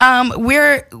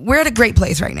 We're at a great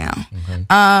place right now.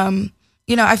 Okay.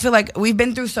 You know, I feel like we've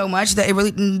been through so much that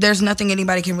there's nothing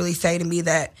anybody can really say to me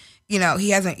that, you know,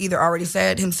 he hasn't either already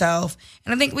said himself.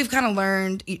 And I think we've kind of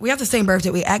learned, we have the same birthday,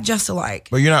 we act just alike.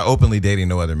 But you're not openly dating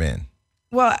no other men.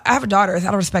 Well, I have a daughter, so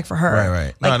out of respect for her.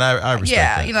 Right. Like, no, I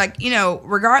respect that. Yeah,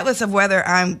 regardless of whether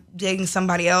I'm dating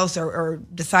somebody else or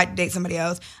decide to date somebody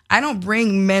else, I don't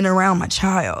bring men around my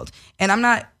child. And I'm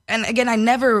not. And again, I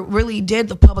never really did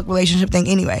the public relationship thing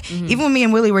anyway. Even when me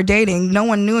and Willie were dating, no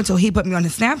one knew until he put me on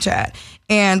his Snapchat.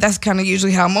 And that's kind of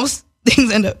usually how most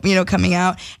things end up, coming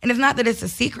out. And it's not that it's a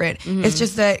secret. It's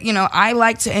just that, I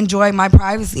like to enjoy my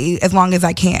privacy as long as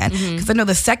I can. Because I know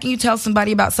the second you tell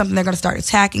somebody about something, they're going to start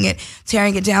attacking it,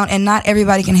 tearing it down. And not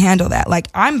everybody can handle that. Like,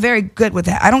 I'm very good with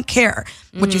that. I don't care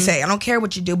what you say. I don't care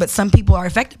what you do. But some people are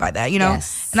affected by that,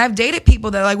 Yes. And I've dated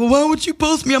people that are like, well, why would you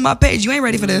post me on my page? You ain't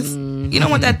ready for this. You don't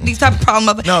want these type of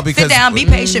problems. No, because sit down, be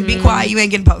patient, be quiet. You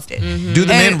ain't getting posted. Do the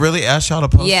men really ask y'all to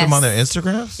post them on their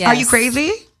Instagrams? Yes. Are you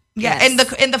crazy? Yeah,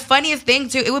 yes. And the funniest thing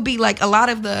too, it would be like a lot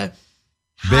of the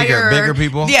bigger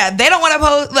people. Yeah, they don't want to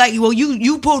post like, well,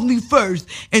 you post me first,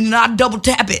 and then I double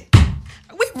tap it.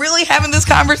 Are we really having this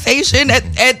conversation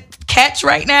at Catch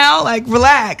right now? Like,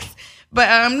 relax.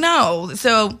 But no,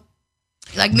 so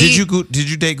like me. Did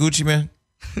you date Gucci Man?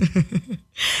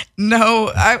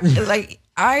 No,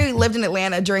 I lived in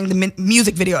Atlanta during the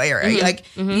music video era.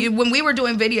 When we were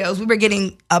doing videos, we were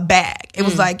getting a bag. It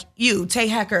was like Tay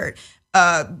Hackert.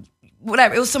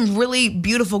 Whatever. It was some really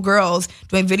beautiful girls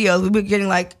doing videos. We were getting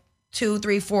like $2,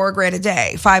 $3, $4 grand a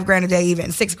day, $5 grand a day, even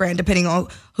 $6 grand, depending on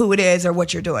who it is or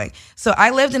what you're doing. So I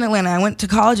lived in Atlanta. I went to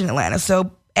college in Atlanta.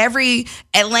 So every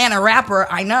Atlanta rapper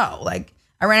I know, like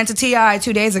I ran into T.I.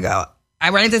 2 days ago. I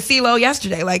ran into CeeLo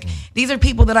yesterday. Like these are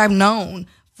people that I've known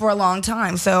for a long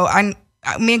time. So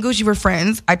me and Gucci were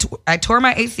friends. I tore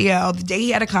my ACL the day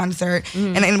he had a concert,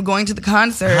 and I ended up going to the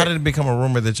concert. How did it become a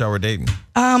rumor that y'all were dating? So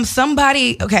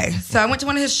I went to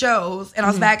one of his shows, and I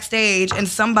was backstage, and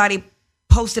somebody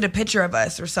posted a picture of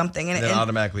us or something, and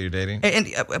automatically you're dating. And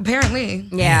apparently,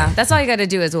 yeah, that's all you got to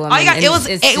do as a woman.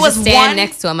 it was stand one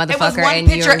next to a motherfucker. It was one and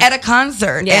picture at a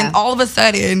concert, and all of a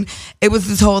sudden, it was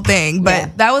this whole thing.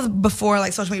 But that was before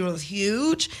like social media was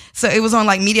huge, so it was on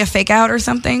like Media Fake Out or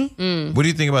something. What do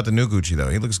you think about the new Gucci though?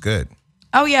 He looks good.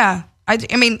 Oh yeah, I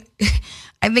mean,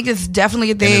 I think it's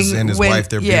definitely a thing. And his wife,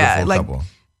 they're beautiful couple.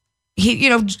 He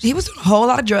was doing a whole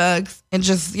lot of drugs and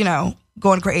just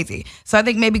going crazy. So I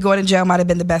think maybe going to jail might have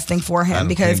been the best thing for him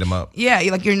because him up.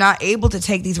 You're not able to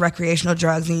take these recreational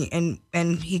drugs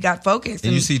and he got focused.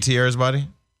 And you see Tiara's body?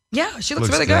 Yeah, she looks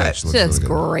really good. She looks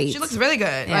great. She looks really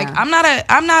good. Yeah. Like I'm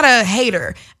not a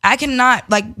hater. I cannot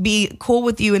be cool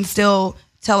with you and still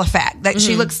tell a fact that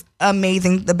she looks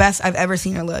amazing, the best I've ever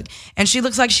seen her look. And she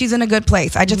looks like she's in a good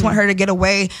place. I just want her to get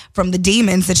away from the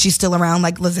demons that she's still around,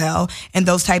 like Lizelle and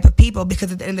those type of people,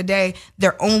 because at the end of the day,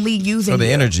 they're only using the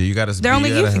energy. You got to. They're only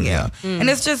using you, and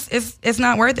it's just it's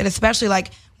not worth it. Especially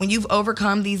like when you've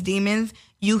overcome these demons,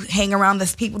 you hang around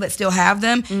these people that still have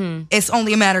them. It's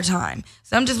only a matter of time.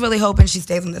 So I'm just really hoping she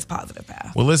stays on this positive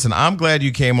path. Well, listen, I'm glad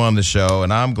you came on the show,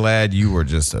 and I'm glad you were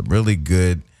just a really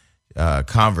good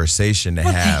conversation to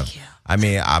have. Thank you. I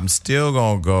mean, I'm still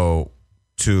gonna go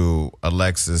to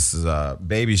Alexis'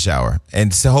 baby shower,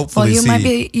 and so hopefully you might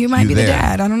be the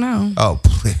dad. I don't know. Oh,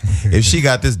 please. If she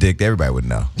got this dick, everybody would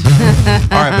know. All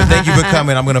right, but thank you for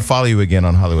coming. I'm gonna follow you again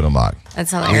on Hollywood Unlocked.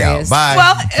 That's hilarious. Bye.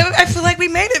 Well, I feel like we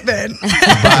made it, Ben.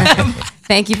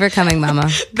 Thank you for coming, Mama.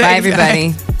 Bye, everybody.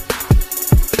 Guys.